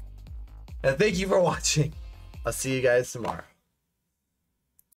 And thank you for watching. I'll see you guys tomorrow.